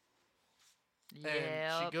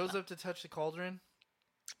 And she goes up to touch the cauldron.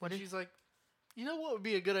 And she's like, you know what would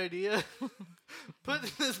be a good idea? Put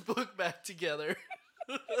this book back together.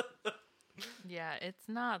 Yeah, it's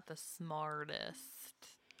not the smartest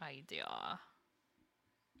idea.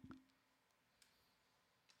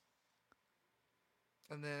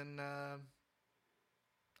 And then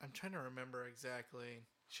I'm trying to remember exactly.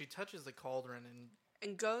 She touches the cauldron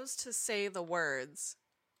And goes to say the words,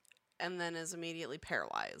 and then is immediately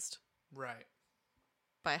paralyzed right.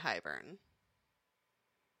 by Hybern.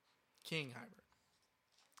 King Hybern.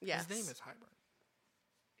 Yes. His name is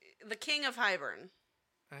Hybern. The King of Hybern.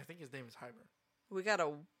 And I think his name is Hybern. We got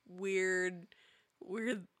a weird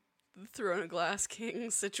throne of glass king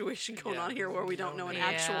situation going on here where we don't know an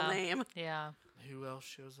actual name. Yeah. Who else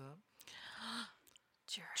shows up?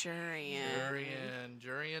 Jurian.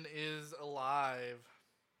 Jurian is alive.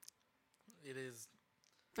 It is.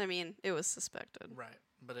 I mean, it was suspected. Right.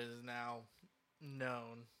 But it is now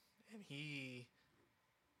known. And he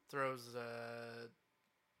throws,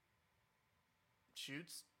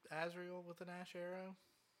 shoots Azrael with an ash arrow.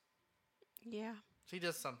 Yeah. So he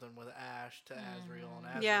does something with ash to Azrael,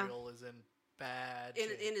 and Yeah. Azrael is in bad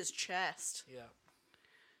shape. In his chest. Yeah.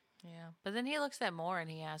 Yeah. But then he looks at Moore and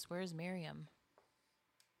he asks, where's Miriam?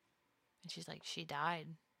 And she's like, she died.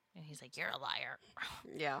 And he's like, you're a liar.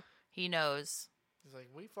 Yeah. He knows. He's like,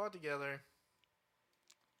 we fought together.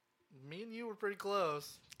 Me and you were pretty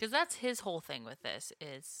close. Because that's his whole thing with this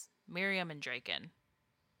is Miriam and Draken.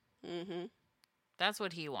 Mm-hmm. That's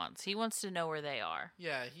what he wants. He wants to know where they are.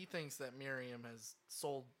 Yeah, he thinks that Miriam has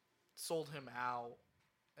sold him out,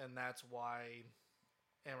 and that's why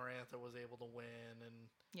Amarantha was able to win. And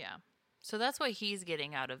Yeah. So that's what he's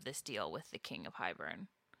getting out of this deal with the King of Hybern.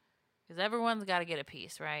 Because everyone's got to get a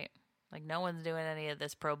piece, right? Like, no one's doing any of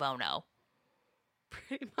this pro bono.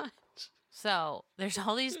 Pretty much. So there's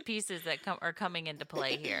all these pieces that are coming into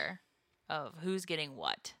play here of who's getting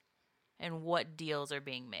what and what deals are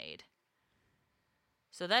being made.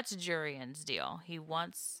 So that's Jurian's deal. He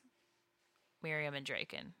wants Miriam and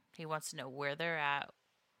Draken. He wants to know where they're at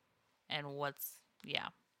and what's,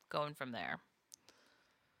 going from there.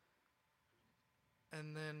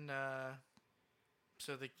 And then,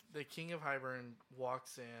 so the King of Hybern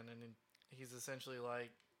walks in, and he's essentially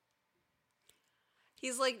like,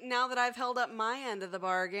 He's like, now that I've held up my end of the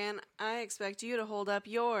bargain, I expect you to hold up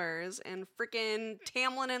yours. And frickin'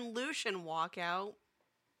 Tamlin and Lucian walk out.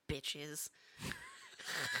 Bitches.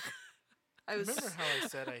 remember how I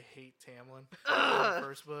said I hate Tamlin in the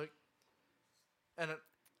first book? And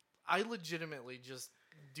I legitimately just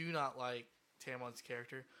do not like Tamlin's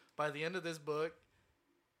character. By the end of this book,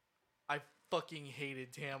 I fucking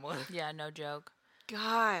hated Tamlin. Yeah, no joke.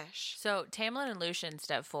 Gosh. So Tamlin and Lucian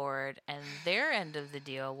step forward, and their end of the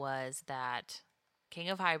deal was that King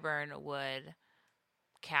of Hybern would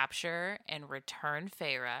capture and return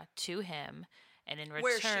Feyre to him, and in return,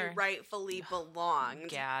 Where she rightfully belonged.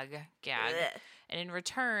 gag. Blech. And in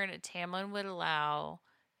return, Tamlin would allow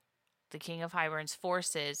the King of Hybern's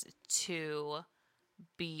forces to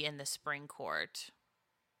be in the Spring Court.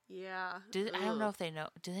 Yeah. I don't know if they know.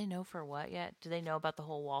 Do they know for what yet? Do they know about the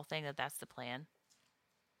whole wall thing, that's the plan?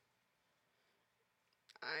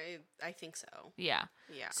 I think so. Yeah.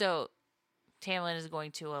 Yeah. So Tamlin is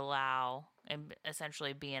going to allow and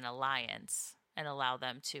essentially be an alliance and allow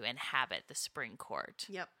them to inhabit the Spring Court.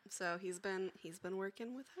 Yep. So he's been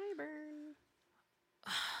working with Hybern.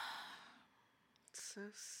 So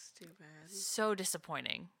stupid. So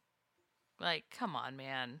disappointing. Like, come on,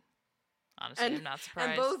 man. Honestly, I'm not surprised.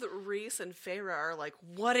 And both Rhys and Feyre are like,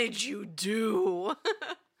 what did you do?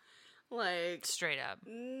 Like, straight up.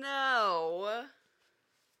 no.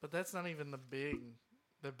 But that's not even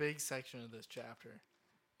the big section of this chapter.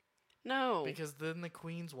 No. Because then the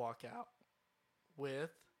queens walk out with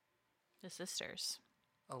The sisters.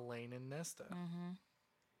 Elaine and Nesta. Mm-hmm.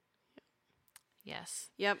 Yes.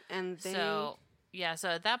 Yep, and they... So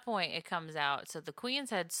at that point it comes out. So the queens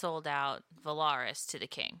had sold out Valaris to the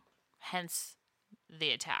king. Hence the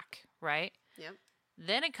attack, right? Yep.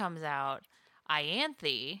 Then it comes out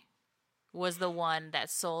Ianthe was the one that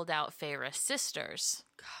sold out Feyre's sisters.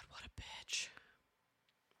 God, what a bitch.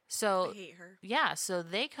 So I hate her. yeah, so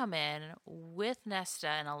they come in with Nesta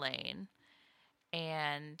and Elaine,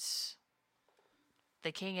 and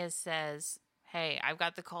the king says, hey, I've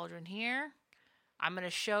got the cauldron here. I'm going to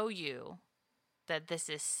show you that this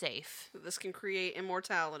is safe. This can create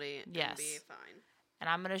immortality and Yes. be fine. And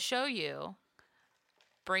I'm going to show you.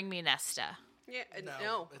 Bring me Nesta. Yeah, No,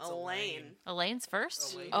 no, it's Elaine. Elaine's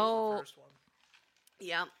first? Elaine is Oh, the first one.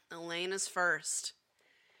 Yep, Elaine is first.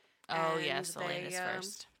 oh And yes, Elaine is they,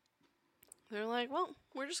 first. They're like, well,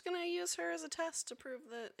 we're just going to use her as a test to prove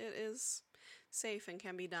that it is safe and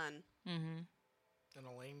can be done. Mm-hmm. And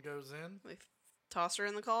Elaine goes in. They toss her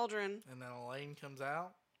in the cauldron, And then Elaine comes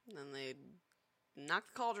out. and then they knock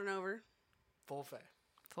the cauldron over. Full Fae.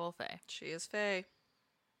 Full Fae. She is Fae.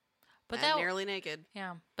 But and that nearly naked.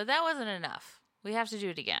 Yeah, but that wasn't enough. We have to do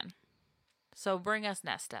it again. So bring us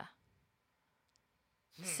Nesta.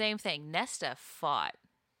 Same thing. Nesta fought.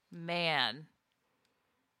 Man.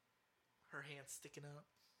 Her hand sticking up.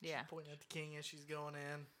 Yeah. She's pointing at the king as she's going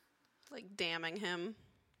in. Like, damning him.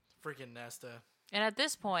 Freaking Nesta. And at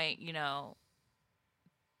this point, you know,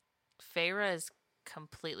 Feyre is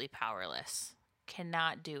completely powerless.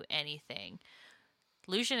 Cannot do anything.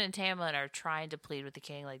 Lucian and Tamlin are trying to plead with the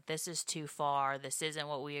king, like, this is too far. This isn't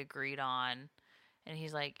what we agreed on. And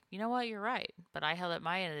he's like, you know what? You're right. But I held up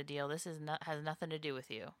my end of the deal. This is has nothing to do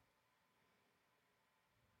with you.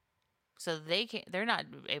 So they're not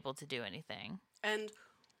able to do anything. And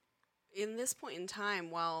in this point in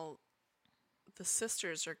time, while the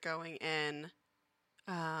sisters are going in,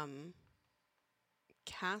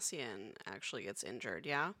 Cassian actually gets injured,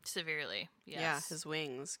 yeah? Severely. Yes. Yeah, his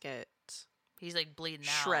wings get He's like bleeding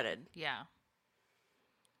out. shredded. Yeah.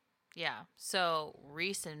 Yeah. So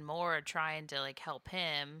Rhys and Mor are trying to like help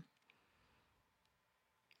him.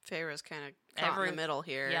 Feyre's kind of caught in the middle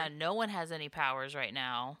here. Yeah, no one has any powers right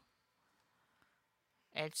now.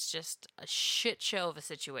 It's just a shit show of a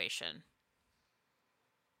situation.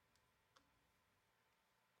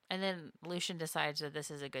 And then Lucian decides that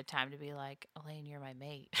this is a good time to be like, Elaine, you're my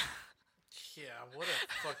mate. Yeah, what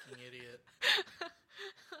a fucking idiot.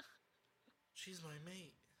 She's my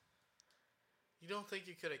mate. You don't think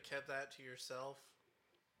you could have kept that to yourself?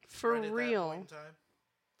 For right at that real. point in time?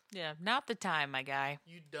 Yeah, not the time, my guy.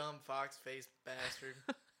 You dumb fox-faced bastard.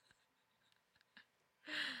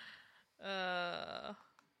 I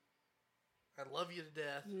love you to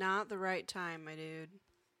death. Not the right time, my dude.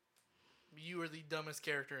 You are the dumbest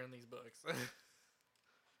character in these books.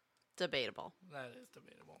 Debatable. That is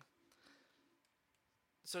debatable.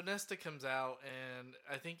 So Nesta comes out, and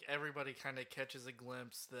I think everybody kind of catches a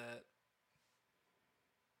glimpse that,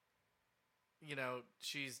 you know,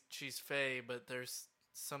 she's Fae, but there's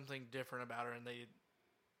something different about her, and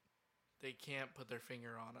they can't put their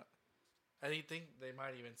finger on it. I think they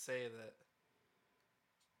might even say that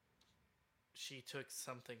she took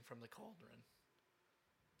something from the cauldron.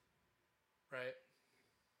 Right?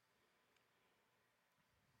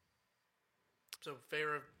 So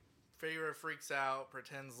Feyre freaks out,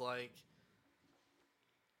 pretends like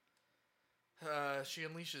she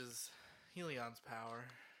unleashes Helion's power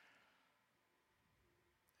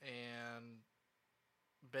and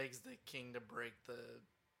begs the king to break the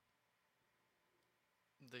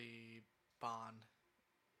bond.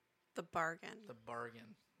 The bargain. The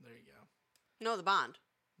bargain. There you go. No, the bond.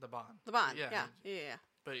 The bond. The bond. Yeah. Yeah.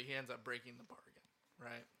 But he ends up breaking the bargain,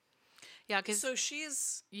 right? Yeah, because So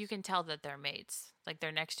she's you can tell that they're mates. Like,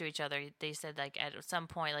 they're next to each other. They said, like, at some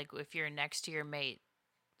point, like, if you're next to your mate,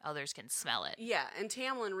 others can smell it. yeah, and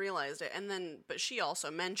Tamlin realized it, and then but she also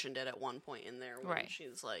mentioned it at one point in there when Right.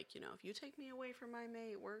 she's like, you know, if you take me away from my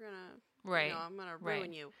mate, we're gonna, Right. you know, I'm gonna Right.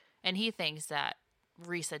 ruin you. And he thinks that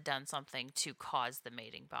Rhys had done something to cause the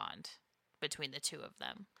mating bond between the two of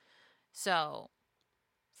them. So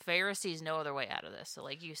Feyre sees no other way out of this. So,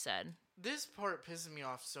 like you said, This part pisses me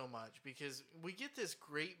off so much because we get this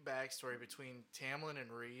great backstory between Tamlin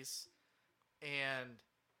and Rhys, and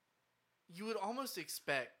you would almost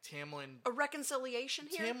expect A reconciliation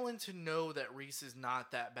here. Tamlin to know that Rhys is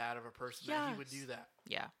not that bad of a person, that he would do that.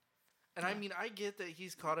 yeah. And I mean, I get that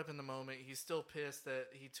he's caught up in the moment. He's still pissed that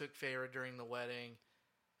he took Feyre during the wedding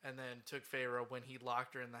and then took Feyre when he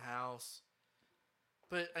locked her in the house.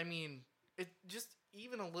 But, I mean, it just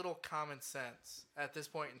even a little common sense at this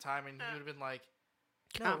point in time, and he would have been like,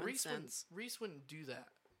 no, Common Rhys sense. wouldn't do that.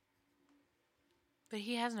 But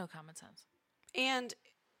he has no common sense. And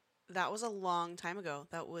that was a long time ago.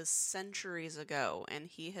 That was centuries ago, and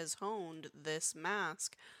he has honed this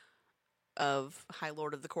mask of High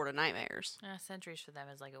Lord of the Court of Nightmares. Centuries for them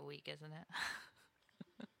is like a week, isn't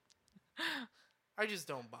it? I just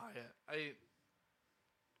don't buy it.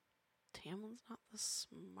 Tamlin's not the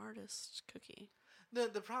smartest cookie.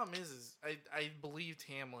 The problem is I believe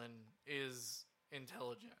Tamlin is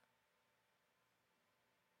intelligent.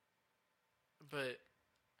 But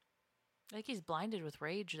I think he's blinded with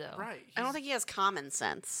rage, though. right, I don't think he has common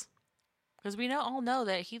sense. Because we all know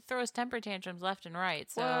that he throws temper tantrums left and right.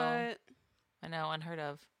 So What? I know, unheard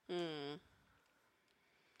of. Hmm.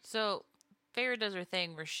 So Feyre does her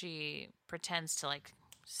thing where she pretends to like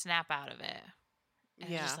snap out of it. And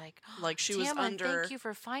Yeah. just like, Like she was Tamlin, under thank you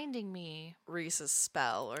for finding me. Reese's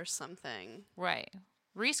spell or something. Right.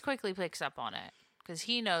 Reese quickly picks up on it because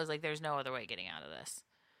he knows like there's no other way getting out of this.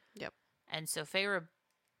 Yep. And so Feyre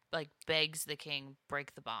like begs the king,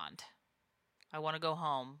 break the bond. I want to go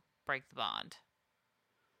home, break the bond.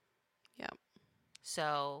 Yep.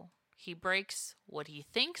 So he breaks what he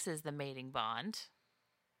thinks is the mating bond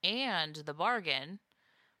and the bargain,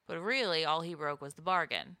 but really all he broke was the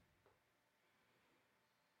bargain.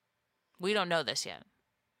 We don't know this yet.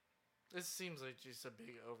 This seems like just a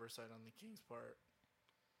big oversight on the king's part.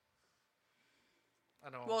 I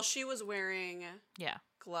don't. Well, she was wearing Yeah.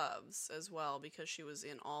 gloves as well because she was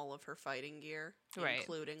in all of her fighting gear, Right.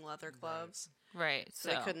 including leather gloves. Right. So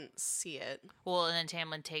they couldn't see it. Well, and then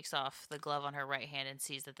Tamlin takes off the glove on her right hand and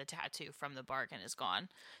sees that the tattoo from the bargain is gone.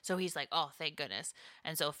 So he's like, oh, thank goodness.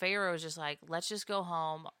 And so Feyre was just like, let's just go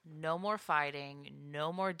home. No more fighting.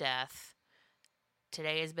 No more death.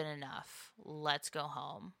 Today has been enough. Let's go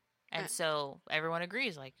home. And so everyone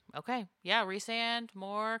agrees, like, okay, yeah, Rhysand,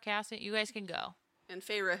 Mor, Cassian, you guys can go. And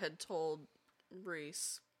Feyre had told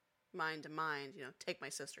Reese, mind to mind, take my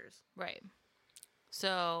sisters. Right.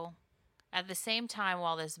 So at the same time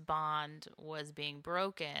while this bond was being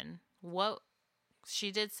broken, she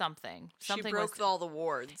did something. She broke all the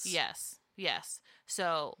wards. Yes.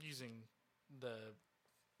 So using the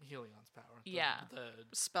Helion's power. The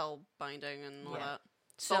spell binding and all that.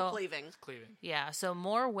 So Spell cleaving. cleaving. Yeah, so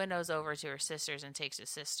Mor winnows over to her sisters and takes his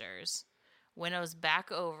sisters. Winnows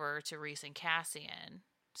back over to Rhys and Cassian.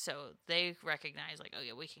 So they recognize, like, oh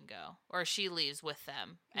yeah, we can go. Or she leaves with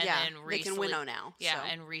them. And then they Rhys can winnow now. Yeah, so.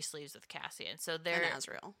 and Rhys leaves with Cassian. So they're and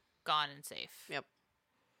Azriel. gone and safe. Yep.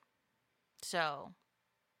 So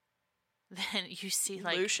then you see,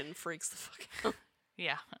 like, Lucian freaks the fuck out.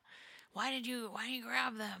 yeah. Why didn't you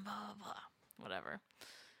grab them? Blah, blah, blah. Whatever.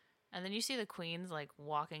 And then you see the queens, like,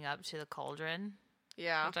 walking up to the cauldron.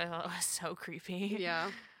 Yeah. Which I thought was so creepy.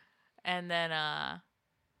 Yeah. And then,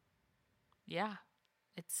 yeah.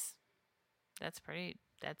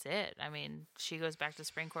 That's it. I mean, she goes back to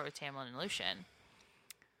Spring Court with Tamlin and Lucian.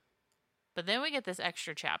 But then we get this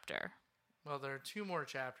extra chapter. Well, there are 2 more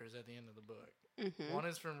chapters at the end of the book. Mm-hmm. One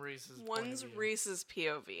is from Reese's One's point of view. Reese's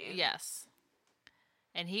POV. Yes.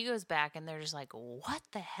 And he goes back and they're just like, what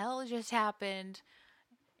the hell just happened?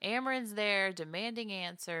 Amren's there demanding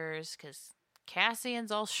answers because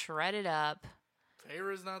Cassian's all shredded up.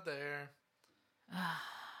 Feyre's not there.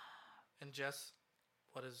 And Jess,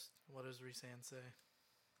 what does Rhysand say?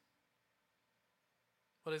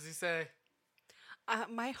 What does he say?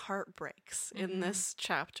 My heart breaks in this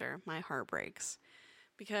chapter. My heart breaks.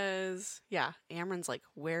 Because, Amren's like,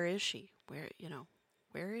 where is she? Where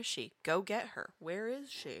is she? Go get her. Where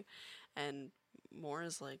is she? And Mor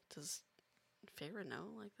is like, does Feyre know,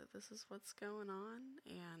 like, that this is what's going on?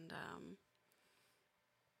 And,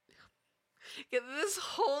 get this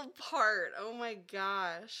whole part. Oh my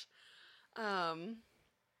gosh.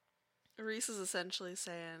 Rhys is essentially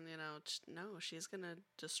saying, no, she's gonna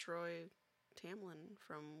destroy Tamlin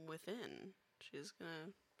from within.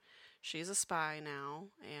 She's a spy now,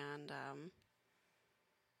 and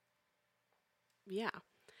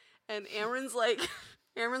And Amren's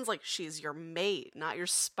like, she's your mate, not your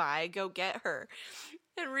spy. Go get her.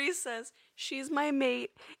 And Rhys says, she's my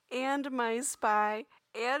mate and my spy,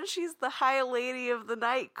 and she's the High Lady of the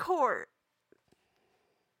Night Court.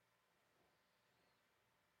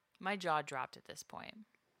 My jaw dropped at this point.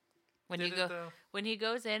 Though? When he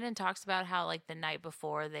goes in and talks about how, like, the night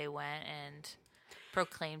before they went and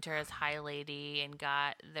proclaimed her as High Lady and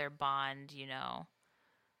got their bond,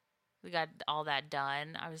 we got all that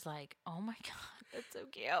done. I was like, oh my god, that's so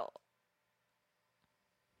cute.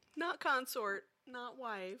 Not consort, not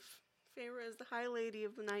wife. Feyre is the High Lady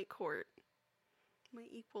of the Night Court. My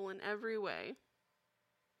equal in every way.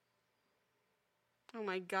 Oh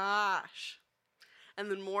my gosh. And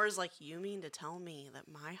then Mor's like, you mean to tell me that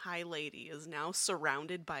my High Lady is now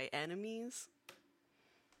surrounded by enemies?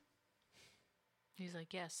 He's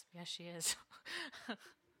like, yes, she is.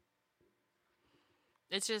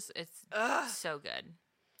 It's so good.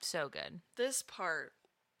 So good. This part,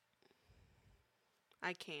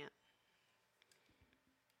 I can't.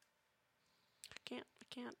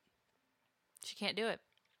 She can't do it.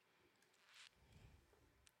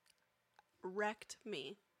 Wrecked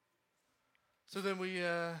me. So then we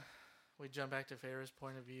jump back to Feyre's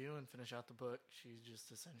point of view and finish out the book. She's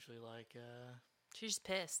just essentially like, She's just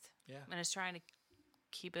pissed. yeah. And is trying to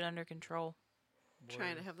keep it under control.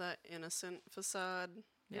 Trying to have that innocent facade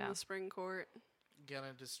in the Spring Court.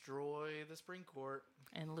 Gonna destroy the Spring Court.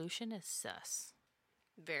 And Lucian is sus.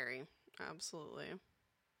 Very. Absolutely.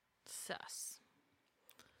 Sus.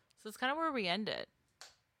 So it's kind of where we end it.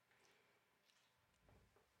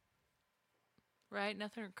 Right?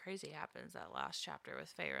 Nothing crazy happens that last chapter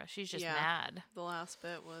with Feyre. She's just mad. The last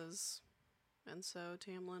bit was, and so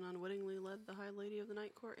Tamlin unwittingly led the High Lady of the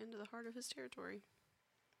Night Court into the heart of his territory.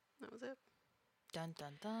 That was it. Dun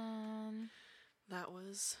dun dun. That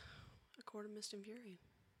was A Court of Mist and Fury.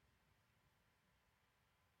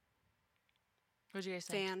 What'd you guys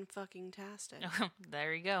think? Fan-fucking-tastic.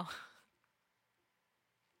 There you go.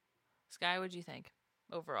 Sky, what'd you think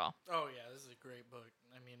overall? Oh yeah, this is a great book.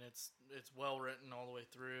 I mean, it's well written all the way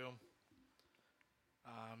through.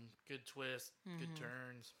 Good twist, good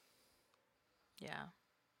turns. Yeah.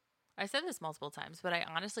 I said this multiple times, but I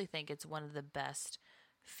honestly think it's one of the best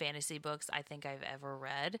fantasy books I think I've ever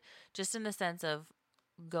read. Just in the sense of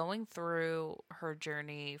going through her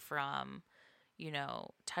journey from, you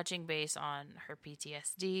know, touching base on her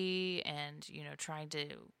PTSD and, you know, trying to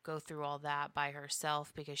go through all that by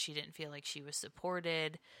herself because she didn't feel like she was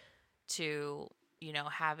supported, to, you know,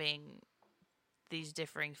 having these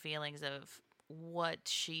differing feelings of what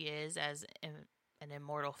she is as an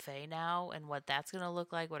immortal fae now and what that's going to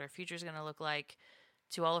look like, what her future is going to look like,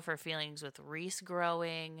 to all of her feelings with Rhys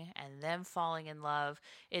growing and them falling in love.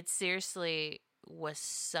 It seriously was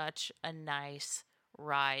such a nice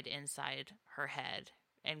ride inside her head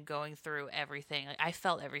and going through everything. Like, I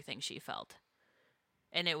felt everything she felt.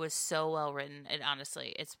 And it was so well written. And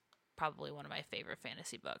honestly, it's probably one of my favorite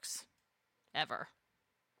fantasy books ever.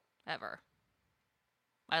 Ever.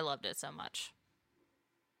 I loved it so much.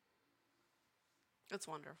 It's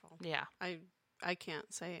wonderful. Yeah. I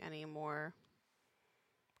can't say any more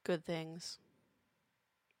good things.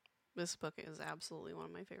 This book is absolutely one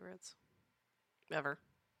of my favorites. Ever.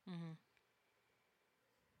 Mm-hmm.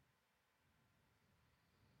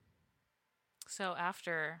 So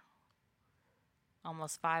after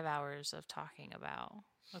almost 5 hours of talking about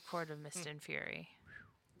A Court of Mist and Fury,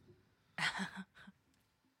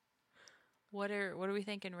 what are we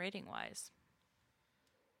thinking rating wise?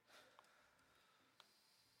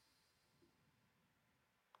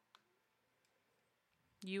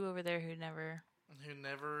 You over there who never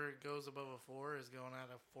goes above a 4 is going at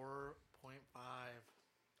a 4.5.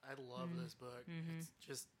 I love this book. Mm-hmm.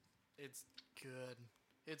 It's good.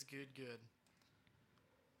 It's good.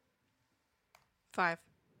 5.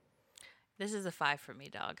 This is a 5 for me,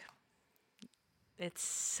 dog. It's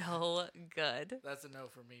so good. That's a no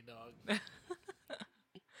for me, dog.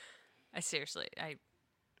 I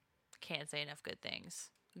can't say enough good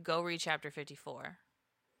things. Go read chapter 54.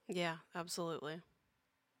 Yeah, absolutely.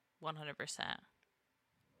 100%.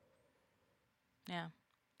 Yeah.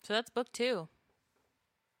 So that's book 2.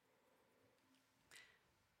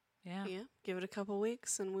 Yeah. Yeah. Give it a couple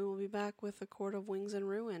weeks and we will be back with A Court of Wings and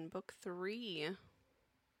Ruin, book 3.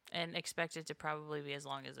 And expect it to probably be as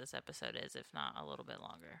long as this episode is, if not a little bit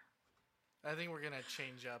longer. I think we're going to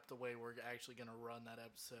change up the way we're actually going to run that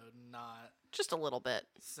episode, not just a little bit.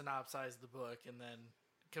 Synopsize the book and then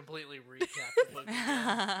completely recap the book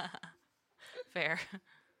again. Fair.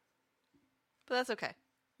 But that's okay.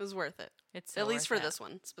 It was worth it. It's so at least for worth it. this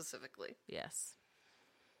one specifically. Yes.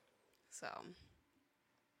 So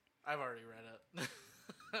I've already read it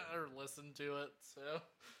or listened to it, so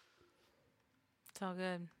it's all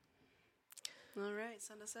good. All right,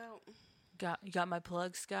 send us out. You got my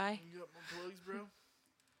plugs, Sky? You got my plugs, bro?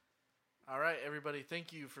 All right, everybody.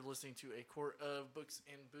 Thank you for listening to A Court of Books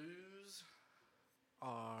and Booze,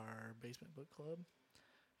 our basement book club.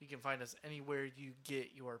 You can find us anywhere you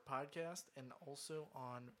get your podcast and also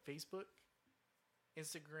on Facebook,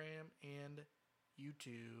 Instagram, and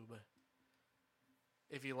YouTube.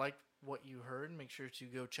 If you liked what you heard, make sure to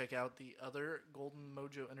go check out the other Golden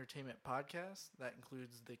Mojo Entertainment podcasts. That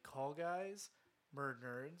includes The Call Guys, Murd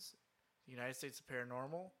Nerds, The United States of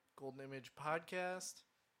Paranormal, Golden Image Podcast,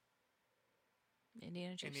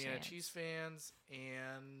 Indiana Cheese Fans,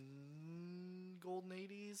 and Golden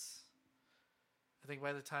 80s. I think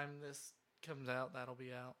by the time this comes out, that'll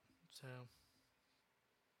be out. So,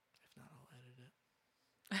 if not, I'll edit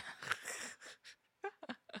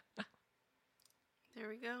it. There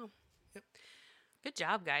we go. Yep. Good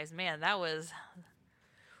job, guys. Man, that was...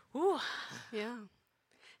 Whew. Yeah.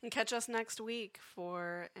 And catch us next week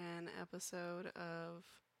for an episode of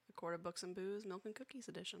A Court of Books and Booze, Milk and Cookies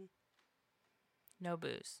edition. No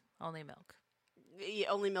booze. Only milk. Yeah,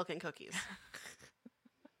 only milk and cookies.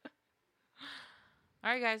 All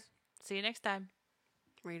right, guys. See you next time.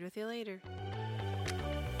 Read with you later.